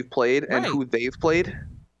team that you've played and who they've played?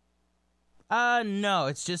 No,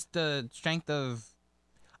 it's just the strength of.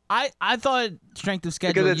 I thought strength of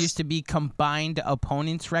schedule used to be combined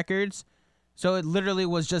opponents' records, so it literally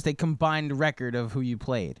was just a combined record of who you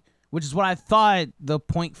played, which is what I thought the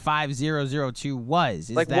 .5002 was.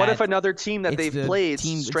 What if another team that they've played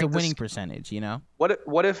it's a winning percentage, you know? What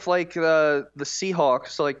if the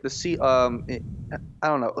Seahawks, I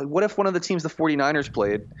don't know. What if one of the teams the 49ers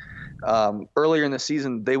played earlier in the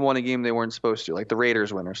season, they won a game they weren't supposed to, like the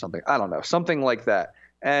Raiders win or something. I don't know, something like that.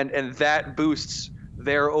 And that boosts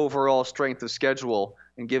their overall strength of schedule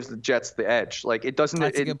and gives the Jets the edge. It doesn't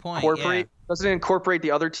doesn't incorporate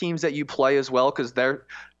the other teams that you play as well, because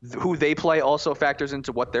who they play also factors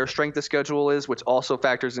into what their strength of schedule is, which also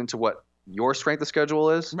factors into what your strength of schedule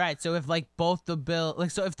is. Right. So if both the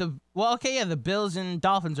the Bills and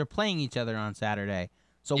Dolphins are playing each other on Saturday.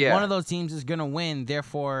 So one of those teams is going to win,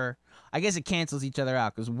 therefore I guess it cancels each other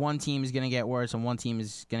out because one team is going to get worse and one team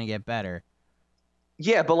is going to get better.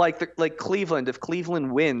 Yeah, but Cleveland, if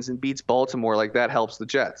Cleveland wins and beats Baltimore, that helps the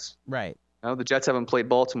Jets. Right. The Jets haven't played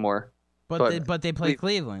Baltimore. But they play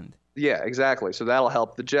Cleveland. Yeah, exactly. So that'll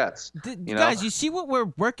help the Jets. Guys, you see what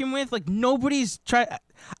we're working with? Nobody's trying.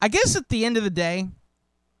 I guess at the end of the day,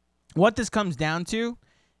 what this comes down to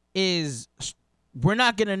is we're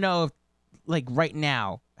not going to know, right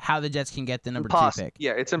now, how the Jets can get the number 2 pick.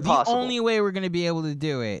 Yeah, it's impossible. The only way we're going to be able to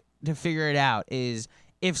do it, to figure it out, is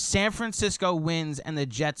if San Francisco wins and the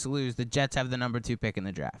Jets lose, the Jets have the number 2 pick in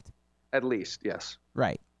the draft. At least, yes.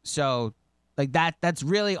 Right. So, that's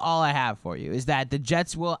really all I have for you, is that the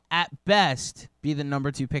Jets will, at best, be the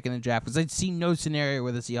number 2 pick in the draft, because I see no scenario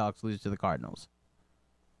where the Seahawks lose to the Cardinals.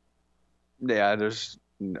 Yeah,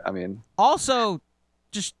 Also,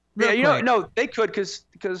 just real quick. No, they could, because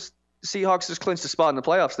Seahawks just clinched a spot in the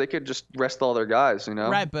playoffs. They could just rest all their guys,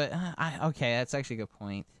 Right, but, okay, that's actually a good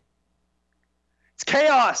point. It's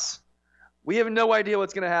chaos. We have no idea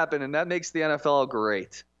what's going to happen, and that makes the NFL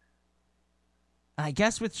great. I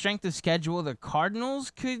guess with strength of schedule, the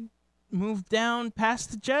Cardinals could move down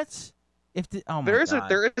past the Jets. There is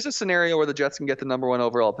a scenario where the Jets can get the number 1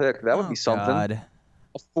 overall pick. That would be something. God.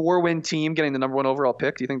 A 4-win team getting the number 1 overall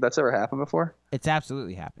pick. Do you think that's ever happened before? It's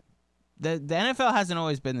absolutely happened. The NFL hasn't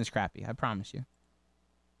always been this crappy. I promise you.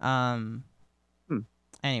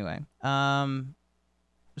 Anyway,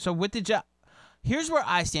 so with the here's where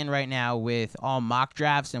I stand right now with all mock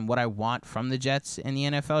drafts and what I want from the Jets in the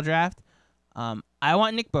NFL draft. I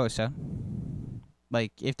want Nick Bosa.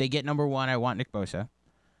 Like, if they get number 1, I want Nick Bosa.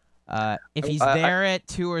 If he's there at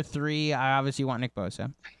 2 or 3, I obviously want Nick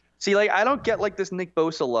Bosa. See, like, I don't get, like, this Nick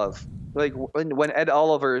Bosa love. Like, when Ed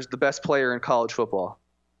Oliver is the best player in college football.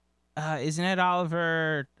 Isn't Ed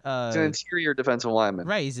Oliver... he's an interior defensive lineman.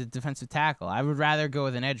 Right, he's a defensive tackle. I would rather go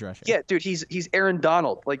with an edge rusher. Yeah, dude, he's Aaron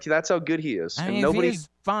Donald. Like, that's how good he is. I mean, if he's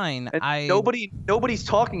fine. Nobody's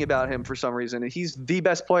talking about him for some reason. He's the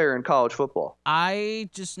best player in college football. I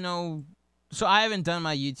just know... So I haven't done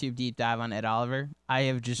my YouTube deep dive on Ed Oliver. I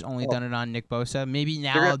have just only done it on Nick Bosa. Maybe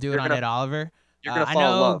now I'll do it on Ed Oliver. You're gonna I fall in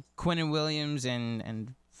know love. Quinnen Williams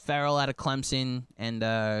and Farrell out of Clemson, and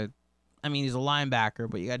I mean, he's a linebacker,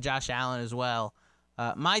 but you got Josh Allen as well.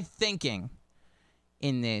 My thinking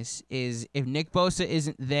in this is if Nick Bosa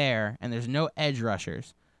isn't there and there's no edge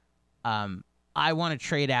rushers, I want to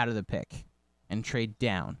trade out of the pick and trade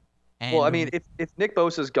down. And well, I mean, if Nick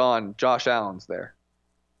Bosa's gone, Josh Allen's there.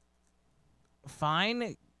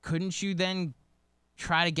 Fine. Couldn't you then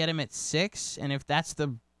try to get him at 6? And if that's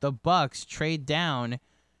the Bucs, trade down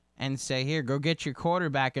and say, here, go get your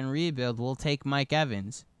quarterback and rebuild. We'll take Mike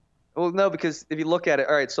Evans. Well, no, because if you look at it,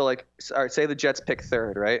 all right, say the Jets pick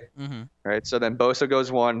 3rd, right? Mm-hmm. Right, so then Bosa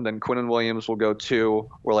goes 1, then Quinnen Williams will go 2,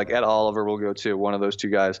 or like Ed Oliver will go 2, one of those 2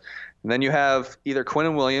 guys. And then you have either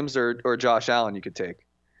Quinnen Williams or Josh Allen you could take.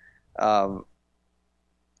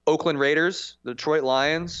 Oakland Raiders, the Detroit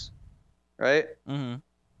Lions, right? Mm-hmm.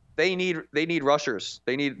 They need rushers.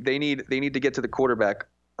 They need to get to the quarterback.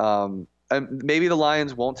 And maybe the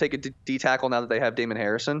Lions won't take a D tackle now that they have Damon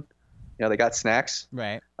Harrison. You know, they got Snacks.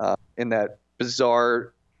 Right. In that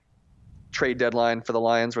bizarre trade deadline for the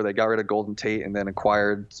Lions where they got rid of Golden Tate and then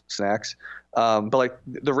acquired Snacks. But like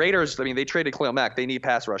the Raiders, I mean, they traded Khalil Mack. They need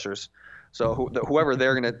pass rushers. So whoever's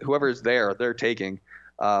there, they're taking.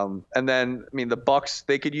 And then, I mean, the Bucs,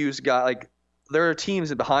 they could use there are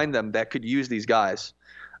teams behind them that could use these guys.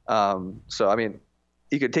 So, I mean,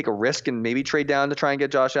 you could take a risk and maybe trade down to try and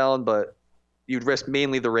get Josh Allen, but you'd risk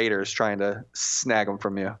mainly the Raiders trying to snag him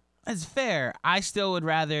from you. That's fair. I still would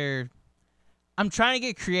rather... I'm trying to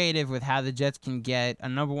get creative with how the Jets can get a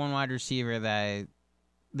number 1 wide receiver that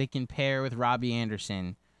they can pair with Robbie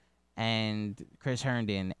Anderson and Chris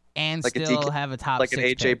Herndon and like still have a top 6 pick. Like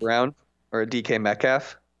an A.J. Brown or a D.K.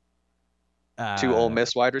 Metcalf? 2 Ole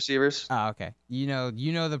Miss wide receivers? Oh, okay. You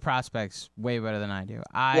know the prospects way better than I do.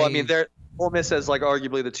 Well, I mean, Ole Miss has like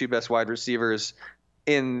arguably the 2 best wide receivers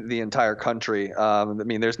in the entire country. I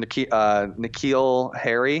mean, there's N'Keal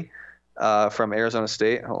Harry from Arizona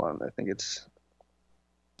State. Hold on, I think it's...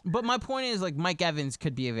 But my point is, like, Mike Evans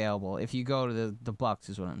could be available if you go to the Bucs,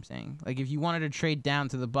 is what I'm saying. Like, if you wanted to trade down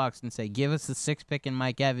to the Bucs and say, give us the 6th pick in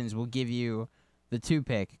Mike Evans, we'll give you the 2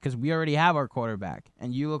 pick, because we already have our quarterback,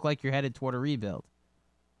 and you look like you're headed toward a rebuild.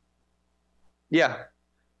 Yeah.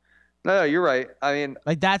 No, you're right. I mean...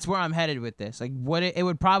 Like, that's where I'm headed with this. Like, it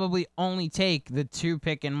would probably only take the 2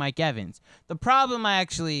 pick in Mike Evans. The problem,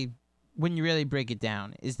 when you really break it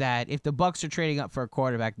down, is that if the Bucs are trading up for a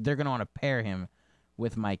quarterback, they're going to want to pair him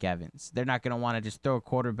with Mike Evans. They're not going to want to just throw a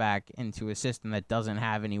quarterback into a system that doesn't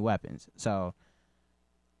have any weapons. So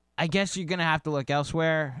I guess you're going to have to look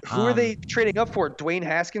elsewhere. Who are they trading up for? Dwayne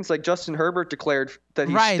Haskins? Like Justin Herbert declared that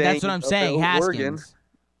he's right, staying that's what I'm saying. Haskins. Oregon.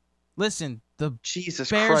 Listen, the Jesus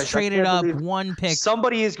Bears Christ, traded up 1 pick.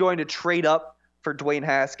 Somebody is going to trade up for Dwayne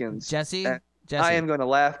Haskins. Jesse, I am going to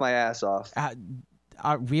laugh my ass off.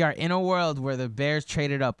 We are in a world where the Bears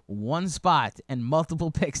traded up 1 spot and multiple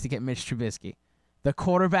picks to get Mitch Trubisky. The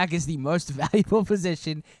quarterback is the most valuable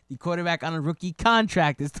position. The quarterback on a rookie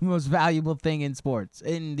contract is the most valuable thing in sports,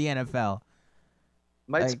 in the NFL.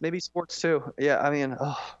 Maybe sports too. Yeah, I mean,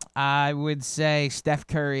 I would say Steph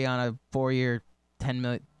Curry on a 4-year,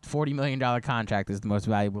 $40 million contract is the most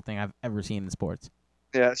valuable thing I've ever seen in sports.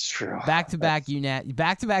 Yeah, that's true. Back-to-back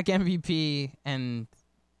MVP, and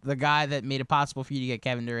the guy that made it possible for you to get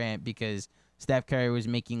Kevin Durant because Steph Curry was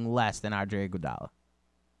making less than Andre Iguodala.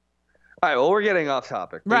 All right, well, we're getting off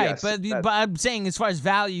topic. Right, yes, but I'm saying as far as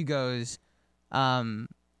value goes,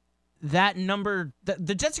 that number,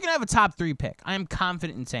 the Jets are going to have a top 3 pick. I am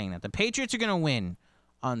confident in saying that. The Patriots are going to win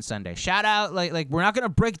on Sunday. Shout out, like we're not going to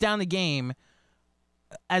break down the game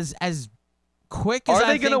as quick as Are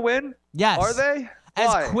they going to win? Yes. Are they?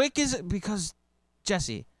 Why? As quick as, because,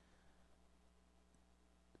 Jesse,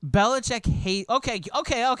 Belichick hate.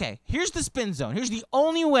 Okay. Here's the spin zone. Here's the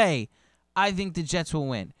only way I think the Jets will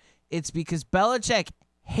win. It's because Belichick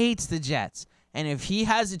hates the Jets, and if he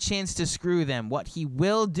has a chance to screw them, what he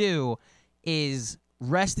will do is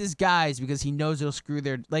rest his guys because he knows he'll screw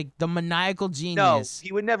their the maniacal genius. No,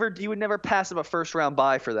 he would never pass him a first round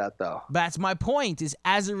bye for that though. That's my point. Is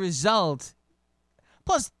as a result.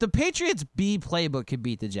 Plus, the Patriots' B playbook could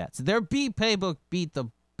beat the Jets. Their B playbook beat the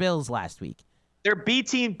Bills last week. Their B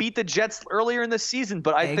team beat the Jets earlier in the season,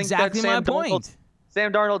 but I think that my point.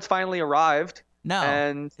 Sam Darnold's finally arrived. No,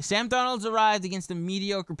 and Sam Darnold's arrived against a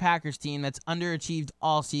mediocre Packers team that's underachieved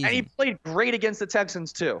all season. And he played great against the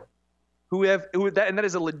Texans too, and that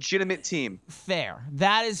is a legitimate team. Fair,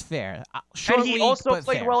 that is fair. And he also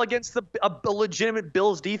played well against a legitimate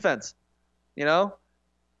Bills defense. You know,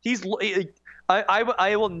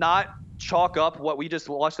 I will not chalk up what we just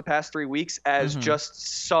watched the past 3 weeks as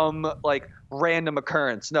just some random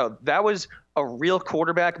occurrence. No, that was a real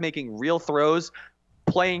quarterback making real throws,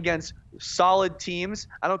 playing against solid teams.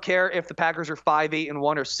 I don't care if the Packers are 5-8-1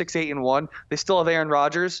 or 6-8-1. They still have Aaron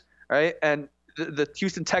Rodgers, right? And the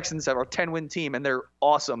Houston Texans have a 10-win team, and they're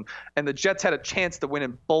awesome. And the Jets had a chance to win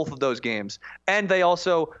in both of those games. And they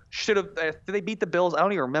also should have. Did they beat the Bills? I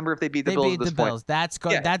don't even remember if they beat the Bills at this point. They beat the Bills. That's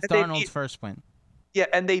good. Yeah, that's Darnold's first win. Yeah,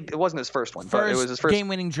 and it wasn't his first one, but it was his first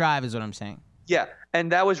game-winning drive, is what I'm saying. Yeah,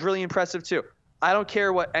 and that was really impressive too. I don't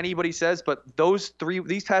care what anybody says, but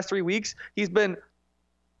these past 3 weeks, he's been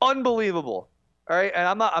unbelievable. All right,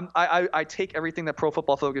 and I take everything that Pro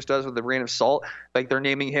Football Focus does with a grain of salt. Like they're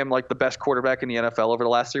naming him the best quarterback in the NFL over the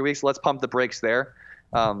last 3 weeks. Let's pump the brakes there.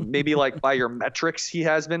 Maybe by your metrics he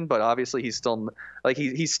has been, but obviously he's still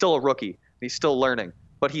he's still a rookie. He's still learning,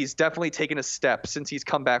 but he's definitely taken a step since he's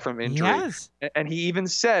come back from injury. Yes. And he even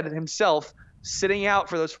said himself, sitting out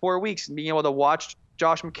for those 4 weeks and being able to watch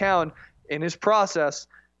Josh McCown in his process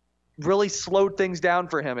really slowed things down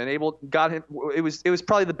for him and got him. It was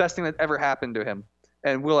probably the best thing that ever happened to him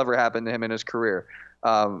and will ever happen to him in his career.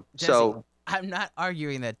 Jesse, I'm not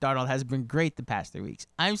arguing that Darnold has been great the past 3 weeks.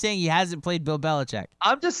 I'm saying he hasn't played Bill Belichick.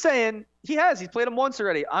 I'm just saying he has. He's played him once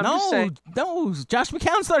already. No, Josh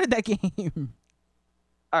McCown started that game.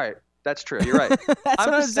 All right. That's true. You're right. That's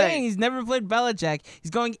what I'm saying. He's never played Belichick. He's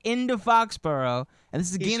going into Foxborough, and this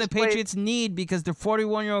is a game the Patriots need because their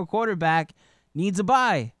 41-year-old quarterback needs a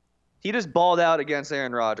bye. He just balled out against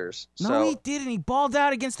Aaron Rodgers. No, he didn't. He balled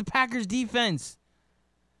out against the Packers defense.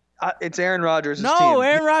 It's Aaron Rodgers' team. No,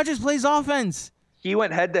 Aaron Rodgers plays offense. He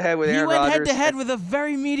went head-to-head with Aaron Rodgers. He went head-to-head with a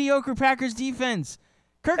very mediocre Packers defense.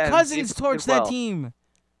 Kirk Cousins torched that team.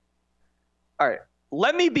 All right.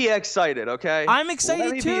 Let me be excited, okay? I'm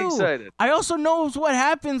excited, too. Be excited. I also know what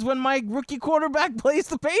happens when my rookie quarterback plays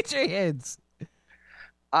the Patriots.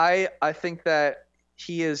 I think that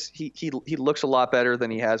he looks a lot better than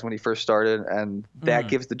he has when he first started, and that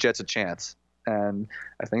gives the Jets a chance. And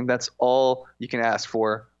I think that's all you can ask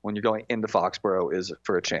for when you're going into Foxborough is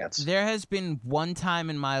for a chance. There has been one time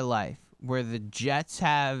in my life where the Jets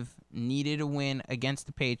have needed a win against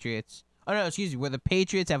the Patriots. Oh, no, excuse me. Where the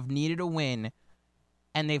Patriots have needed a win,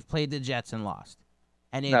 and they've played the Jets and lost.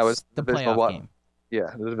 And it's the playoff game.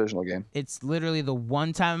 Yeah, the divisional game. It's literally the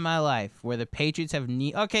one time in my life where the Patriots have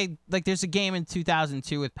there's a game in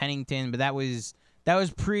 2002 with Pennington, but that was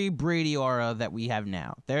pre-Brady era that we have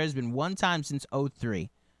now. There has been one time since 2003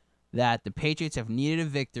 that the Patriots have needed a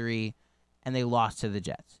victory and they lost to the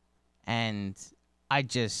Jets. And I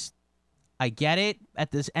get it.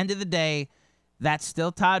 At this end of the day, that's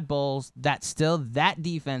still Todd Bowles. That's still that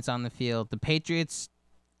defense on the field. The Patriots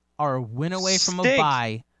are a win away from a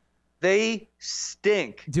bye. They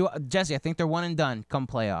stink. Jesse, I think they're one and done come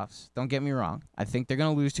playoffs. Don't get me wrong. I think they're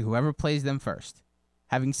going to lose to whoever plays them first.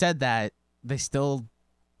 Having said that, they still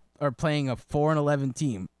are playing a 4-11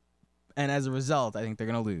 team. And as a result, I think they're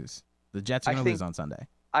going to lose. The Jets are going to lose on Sunday.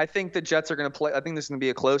 I think the Jets are going to play. I think this is going to be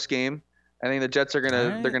a close game. I think the Jets are going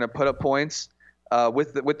to they're going to put up points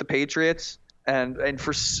with the Patriots. And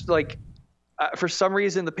for some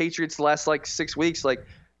reason, the Patriots the last 6 weeks,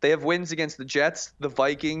 they have wins against the Jets, the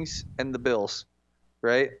Vikings, and the Bills,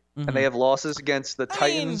 right? Mm-hmm. And they have losses against the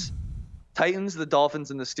Titans, the Dolphins,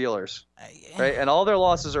 and the Steelers, right? And all their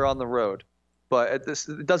losses are on the road. But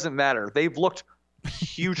it doesn't matter. They've looked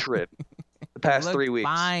putrid the past 3 weeks.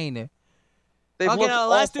 Fine. They've looked the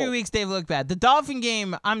last 3 weeks they've looked bad. The Dolphin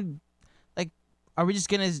game, are we just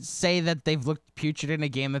going to say that they've looked putrid in a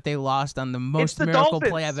game that they lost on the most miracle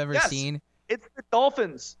play I've ever seen? It's the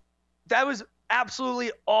Dolphins. That was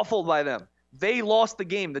absolutely awful by them. They lost the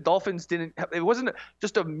game. The Dolphins didn't. It wasn't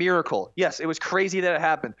just a miracle. Yes, it was crazy that it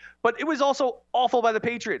happened, but it was also awful by the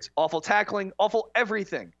Patriots. Awful tackling, awful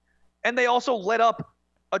everything, and they also let up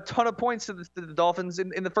a ton of points to the Dolphins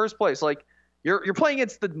in the first place. Like, you're playing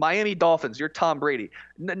against the Miami Dolphins. You're Tom Brady.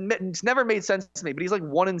 It's never made sense to me, but he's like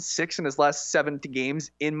 1-6 in his last 70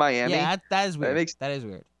 games in Miami. Yeah, that is weird. That is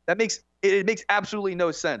weird. It makes absolutely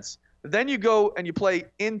no sense. Then you go and you play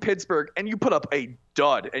in Pittsburgh and you put up a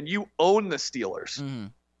dud and you own the Steelers. Mm-hmm.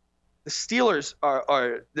 The Steelers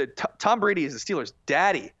are Tom Brady is the Steelers'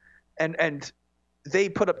 daddy, and they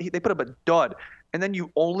put up a dud, and then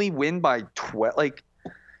you only win by 12, like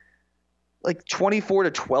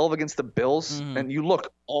 24-12 against the Bills, and you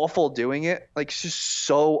look awful doing it. Like, it's just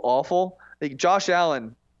so awful. Like, Josh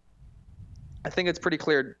Allen, I think it's pretty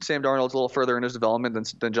clear Sam Darnold's a little further in his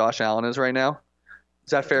development than Josh Allen is right now. Is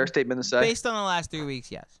that a fair statement to say? Based on the last 3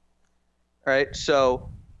 weeks, yes. All right, so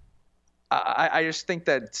I just think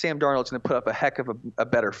that Sam Darnold's going to put up a heck of a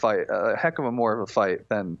better fight, a heck of a more of a fight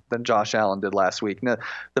than Josh Allen did last week. Now,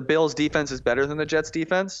 the Bills' defense is better than the Jets'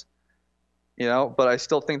 defense, but I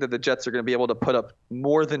still think that the Jets are going to be able to put up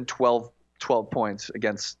more than 12 points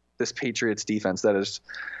against this Patriots defense. That is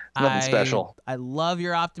nothing special. I love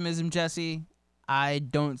your optimism, Jesse. I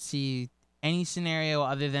don't see any scenario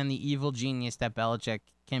other than the evil genius that Belichick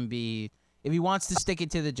can be if he wants to stick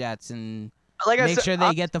it to the Jets and make sure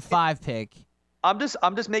they get the 5 pick. I'm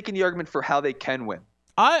just making the argument for how they can win.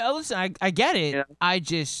 Listen, I get it. Yeah. I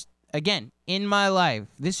just, again, in my life,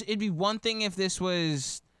 it'd be one thing if this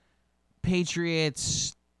was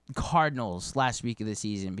Patriots Cardinals last week of the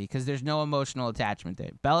season because there's no emotional attachment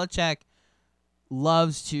there. Belichick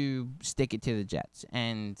loves to stick it to the Jets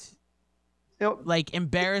and like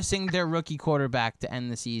embarrassing their rookie quarterback to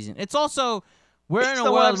end the season. It's also we're in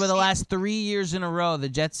a world where the last 3 years in a row the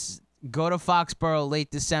Jets go to Foxborough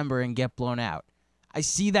late December and get blown out. I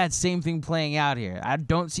see that same thing playing out here. I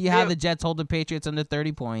don't see how the Jets hold the Patriots under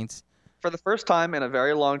 30 points. For the first time in a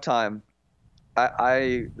very long time,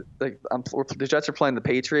 the Jets are playing the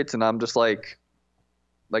Patriots, and I'm just like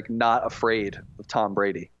not afraid of Tom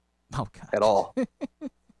Brady at all.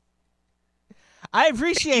 I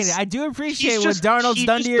appreciate it. I do appreciate what Darnold's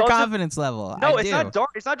done to your confidence level. No, it's not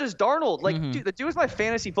just Darnold. Like, dude, the dude was my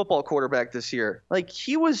fantasy football quarterback this year. Like,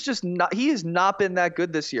 he has not been that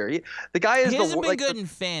good this year. He hasn't been good in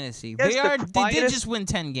fantasy. They did just win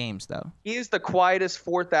 10 games, though. He is the quietest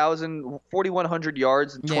 4,100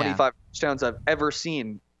 yards and 25 touchdowns I've ever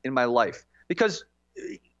seen in my life. Because,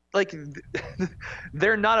 like,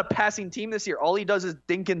 they're not a passing team this year. All he does is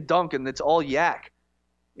dink and dunk, and it's all yak.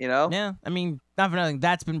 Yeah, I mean, not for nothing.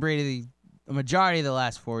 That's been Brady the majority of the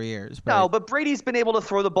last 4 years. But... No, but Brady's been able to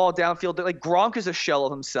throw the ball downfield. Like, Gronk is a shell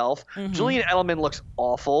of himself. Julian Edelman looks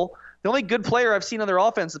awful. The only good player I've seen on their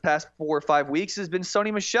offense the past 4 or 5 weeks has been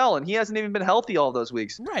Sony Michel, and he hasn't even been healthy all those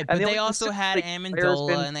weeks. Right, but they also had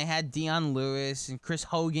Amendola, and they had Deion Lewis, and Chris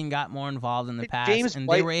Hogan got more involved in the pass,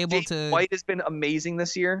 they were able to... James White has been amazing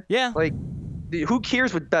this year. Yeah. Like, who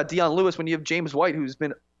cares about Deion Lewis when you have James White, who's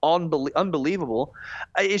been unbelievable?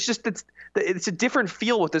 It's just it's a different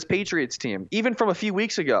feel with this Patriots team, even from a few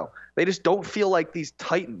weeks ago. They just don't feel like these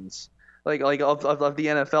titans like of the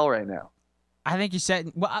NFL right now. I think you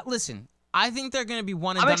said. Well, listen. I think they're going to be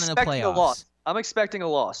one and done in the playoffs. I'm expecting a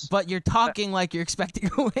loss. But you're talking like you're expecting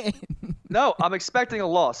a win. No, I'm expecting a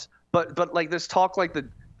loss. But like this talk like the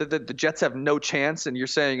Jets have no chance, and you're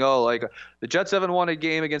saying, oh, like the Jets haven't won a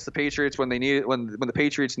game against the Patriots when the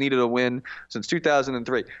Patriots needed a win since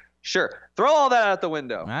 2003. Sure, throw all that out the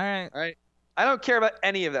window. All right. I don't care about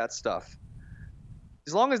any of that stuff.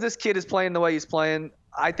 As long as this kid is playing the way he's playing,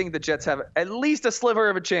 I think the Jets have at least a sliver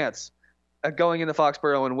of a chance at going into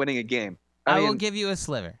Foxborough and winning a game. I will give you a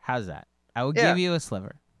sliver. How's that? I will give you a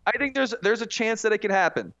sliver. I think there's a chance that it can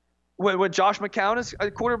happen. When Josh McCown is a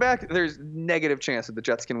quarterback, there's negative chance that the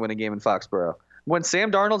Jets can win a game in Foxborough. When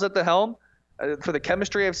Sam Darnold's at the helm, for the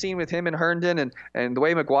chemistry I've seen with him and Herndon and the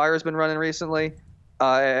way McGuire's been running recently,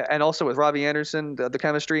 and also with Robbie Anderson, the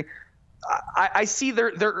chemistry, I see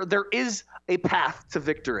there is a path to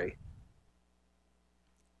victory.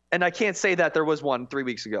 And I can't say that there was one 3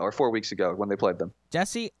 weeks ago or 4 weeks ago when they played them.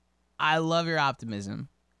 Jesse, I love your optimism.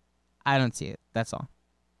 I don't see it. That's all.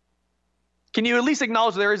 Can you at least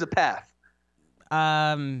acknowledge there is a path?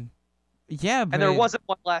 Yeah, but and there wasn't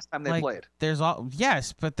one last time they played.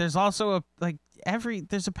 But there's also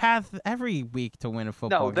there's a path every week to win a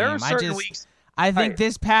football game. No, there are certain weeks. I think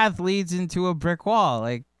this path leads into a brick wall.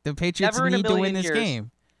 Like the Patriots need to win this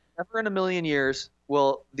game. Never in a million years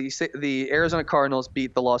will the Arizona Cardinals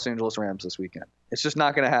beat the Los Angeles Rams this weekend. It's just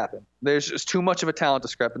not going to happen. There's just too much of a talent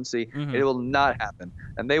discrepancy. It will not happen.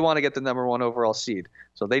 And they want to get the number 1 overall seed.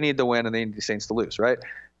 So they need to win and they need the Saints to lose, right?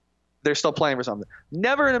 They're still playing for something.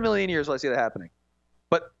 Never in a million years will I see that happening.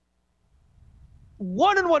 But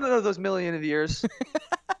one in one of those million of years,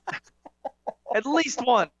 At least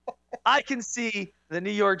one. I can see the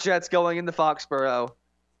New York Jets going into Foxborough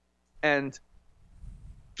and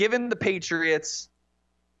giving the Patriots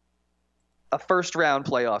a first-round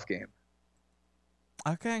playoff game.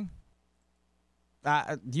 Okay.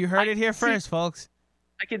 You heard it here first, folks.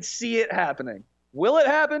 I can see it happening. Will it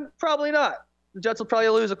happen? Probably not. The Jets will probably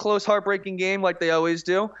lose a close, heartbreaking game like they always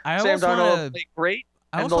do. Sam Darnold will play great,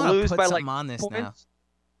 and they'll lose by like on this points. now.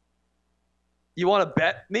 You want to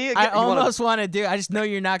bet me? I almost want to do. I just know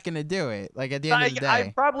you're not going to do it. Like at the end of the day,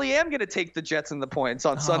 I probably am going to take the Jets and the points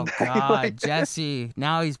on Sunday. Oh God, Jesse!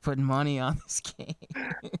 Now he's putting money on this game.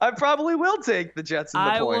 I probably will take the Jets and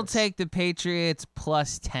the points. I will take the Patriots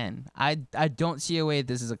plus 10. I don't see a way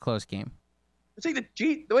this is a close game. You'll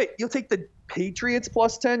take the Patriots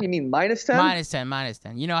plus 10? You mean minus 10? Minus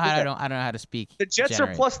 10. You know how I don't know how to speak. The Jets are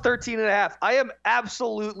plus 13.5. I am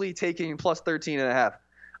absolutely taking plus 13.5.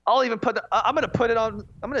 I'll even I'm going to put it on.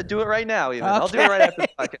 I'm going to do it right now. Even I'll do it right after the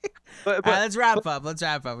podcast. But all right, let's wrap up.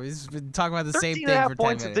 We've been talking about the same thing for 10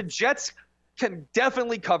 points. minutes. The Jets can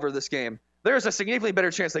definitely cover this game. There's a significantly better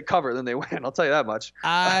chance they cover than they win. I'll tell you that much.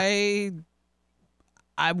 I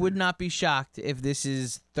would not be shocked if this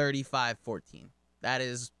is 35-14. That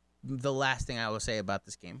is the last thing I will say about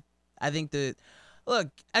this game. I think look,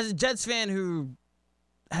 as a Jets fan who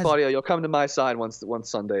Claudio, you'll come to my side once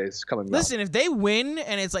Sunday is coming. Listen, if they win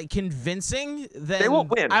and it's like convincing, then they won't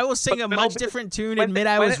win. I will sing a much different tune, admit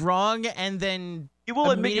I was wrong, and then you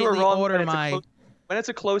will admit you were wrong. When it's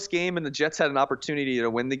a close game and the Jets had an opportunity to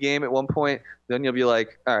win the game at one point, then you'll be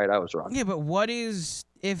like, all right, I was wrong. Yeah, but what is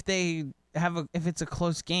if they if it's a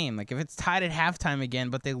close game? Like if it's tied at halftime again,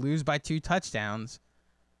 but they lose by 2 touchdowns.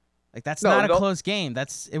 Like that's not a close game.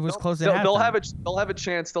 It was close at halftime. They'll have a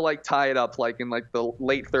chance to like tie it up like in like the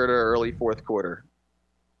late third or early fourth quarter.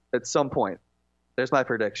 At some point. There's my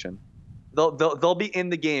prediction. They'll be in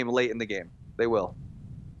the game late in the game. They will.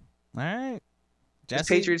 All right. This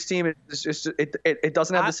Patriots team it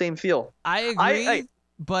doesn't have the same feel. I agree,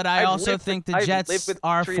 but I also think the Jets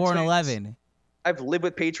are 4-11. I've lived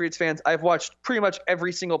with Patriots fans. I've watched pretty much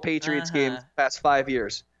every single Patriots game the past 5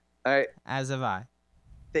 years. All right. As have I.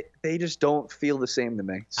 They just don't feel the same to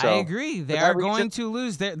me. So, I agree. They are going to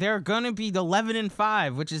lose. They're going to be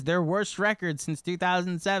 11-5, which is their worst record since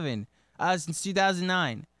 2007, since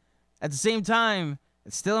 2009. At the same time,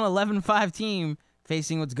 it's still an 11-5 team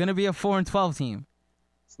facing what's going to be a 4-12 team.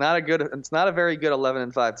 It's not a very good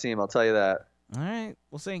 11-5 team. I'll tell you that. All right,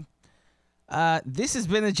 we'll see. This has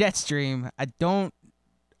been the Jet Stream.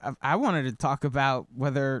 I wanted to talk about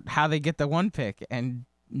how they get the 1 pick, and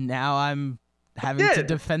now I'm having to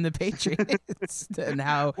defend the Patriots. And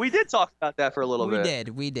how we did talk about that for a little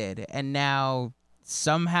bit. We did, and now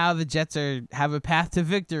somehow the Jets have a path to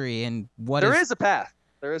victory. And there is a path.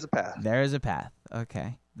 There is a path.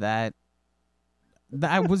 Okay, I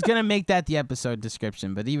was gonna make that the episode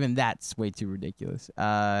description, but even that's way too ridiculous.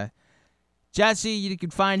 Jesse, you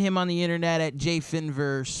can find him on the internet at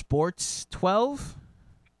jfinversports12.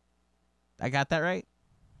 I got that right?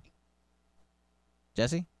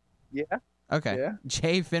 Jesse? Yeah. Okay. Yeah.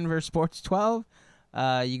 jfinversports12.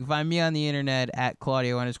 You can find me on the internet at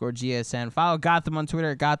Claudio_GSN. Follow Gotham on Twitter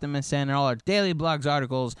at GothamSN and all our daily blogs,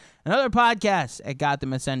 articles, and other podcasts at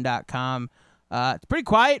GothamSN.com. It's pretty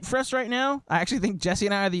quiet for us right now. I actually think Jesse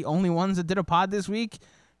and I are the only ones that did a pod this week.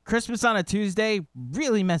 Christmas on a Tuesday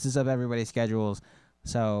really messes up everybody's schedules.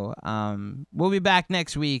 So we'll be back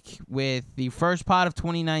next week with the first pod of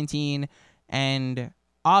 2019 and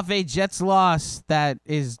off a Jets loss that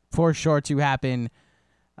is for sure to happen.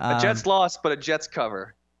 A Jets loss, but a Jets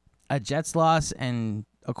cover. A Jets loss, and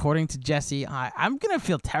according to Jesse, I'm going to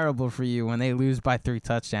feel terrible for you when they lose by 3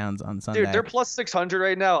 touchdowns on Sunday. Dude, they're plus 600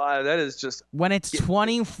 right now. That is just... When it's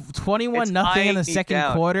 21 nothing in the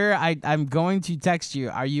second quarter, I'm going to text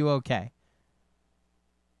you, are you okay?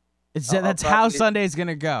 That's how Sunday's going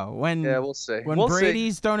to go. Yeah, we'll see. When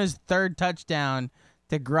Brady's thrown his 3rd touchdown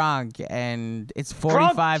to Gronk, and it's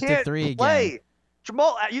 45-3 again.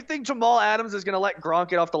 You think Jamal Adams is going to let Gronk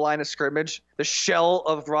get off the line of scrimmage? The shell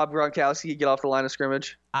of Rob Gronkowski get off the line of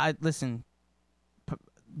scrimmage? Listen,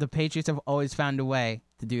 the Patriots have always found a way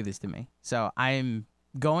to do this to me. So I'm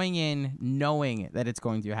going in knowing that it's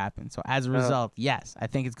going to happen. So as a result, yes, I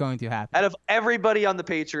think it's going to happen. Out of everybody on the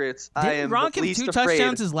Patriots, I am Gronk the least have 2 afraid.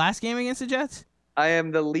 touchdowns his last game against the Jets? I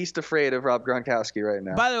am the least afraid of Rob Gronkowski right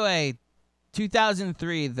now. By the way,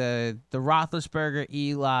 2003, the Roethlisberger,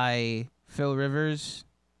 Eli, Phil Rivers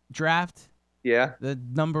draft. Yeah. The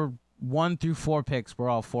number 1 through 4 picks were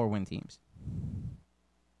all 4-win teams.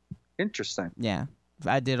 Interesting. Yeah.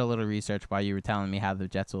 I did a little research while you were telling me how the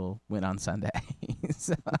Jets will win on Sunday.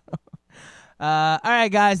 So, All right,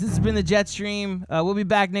 guys, this has been the Jet Stream. We'll be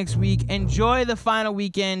back next week. Enjoy the final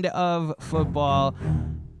weekend of football.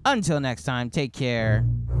 Until next time, take care.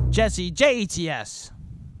 Jesse, Jets.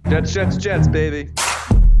 Jets, baby.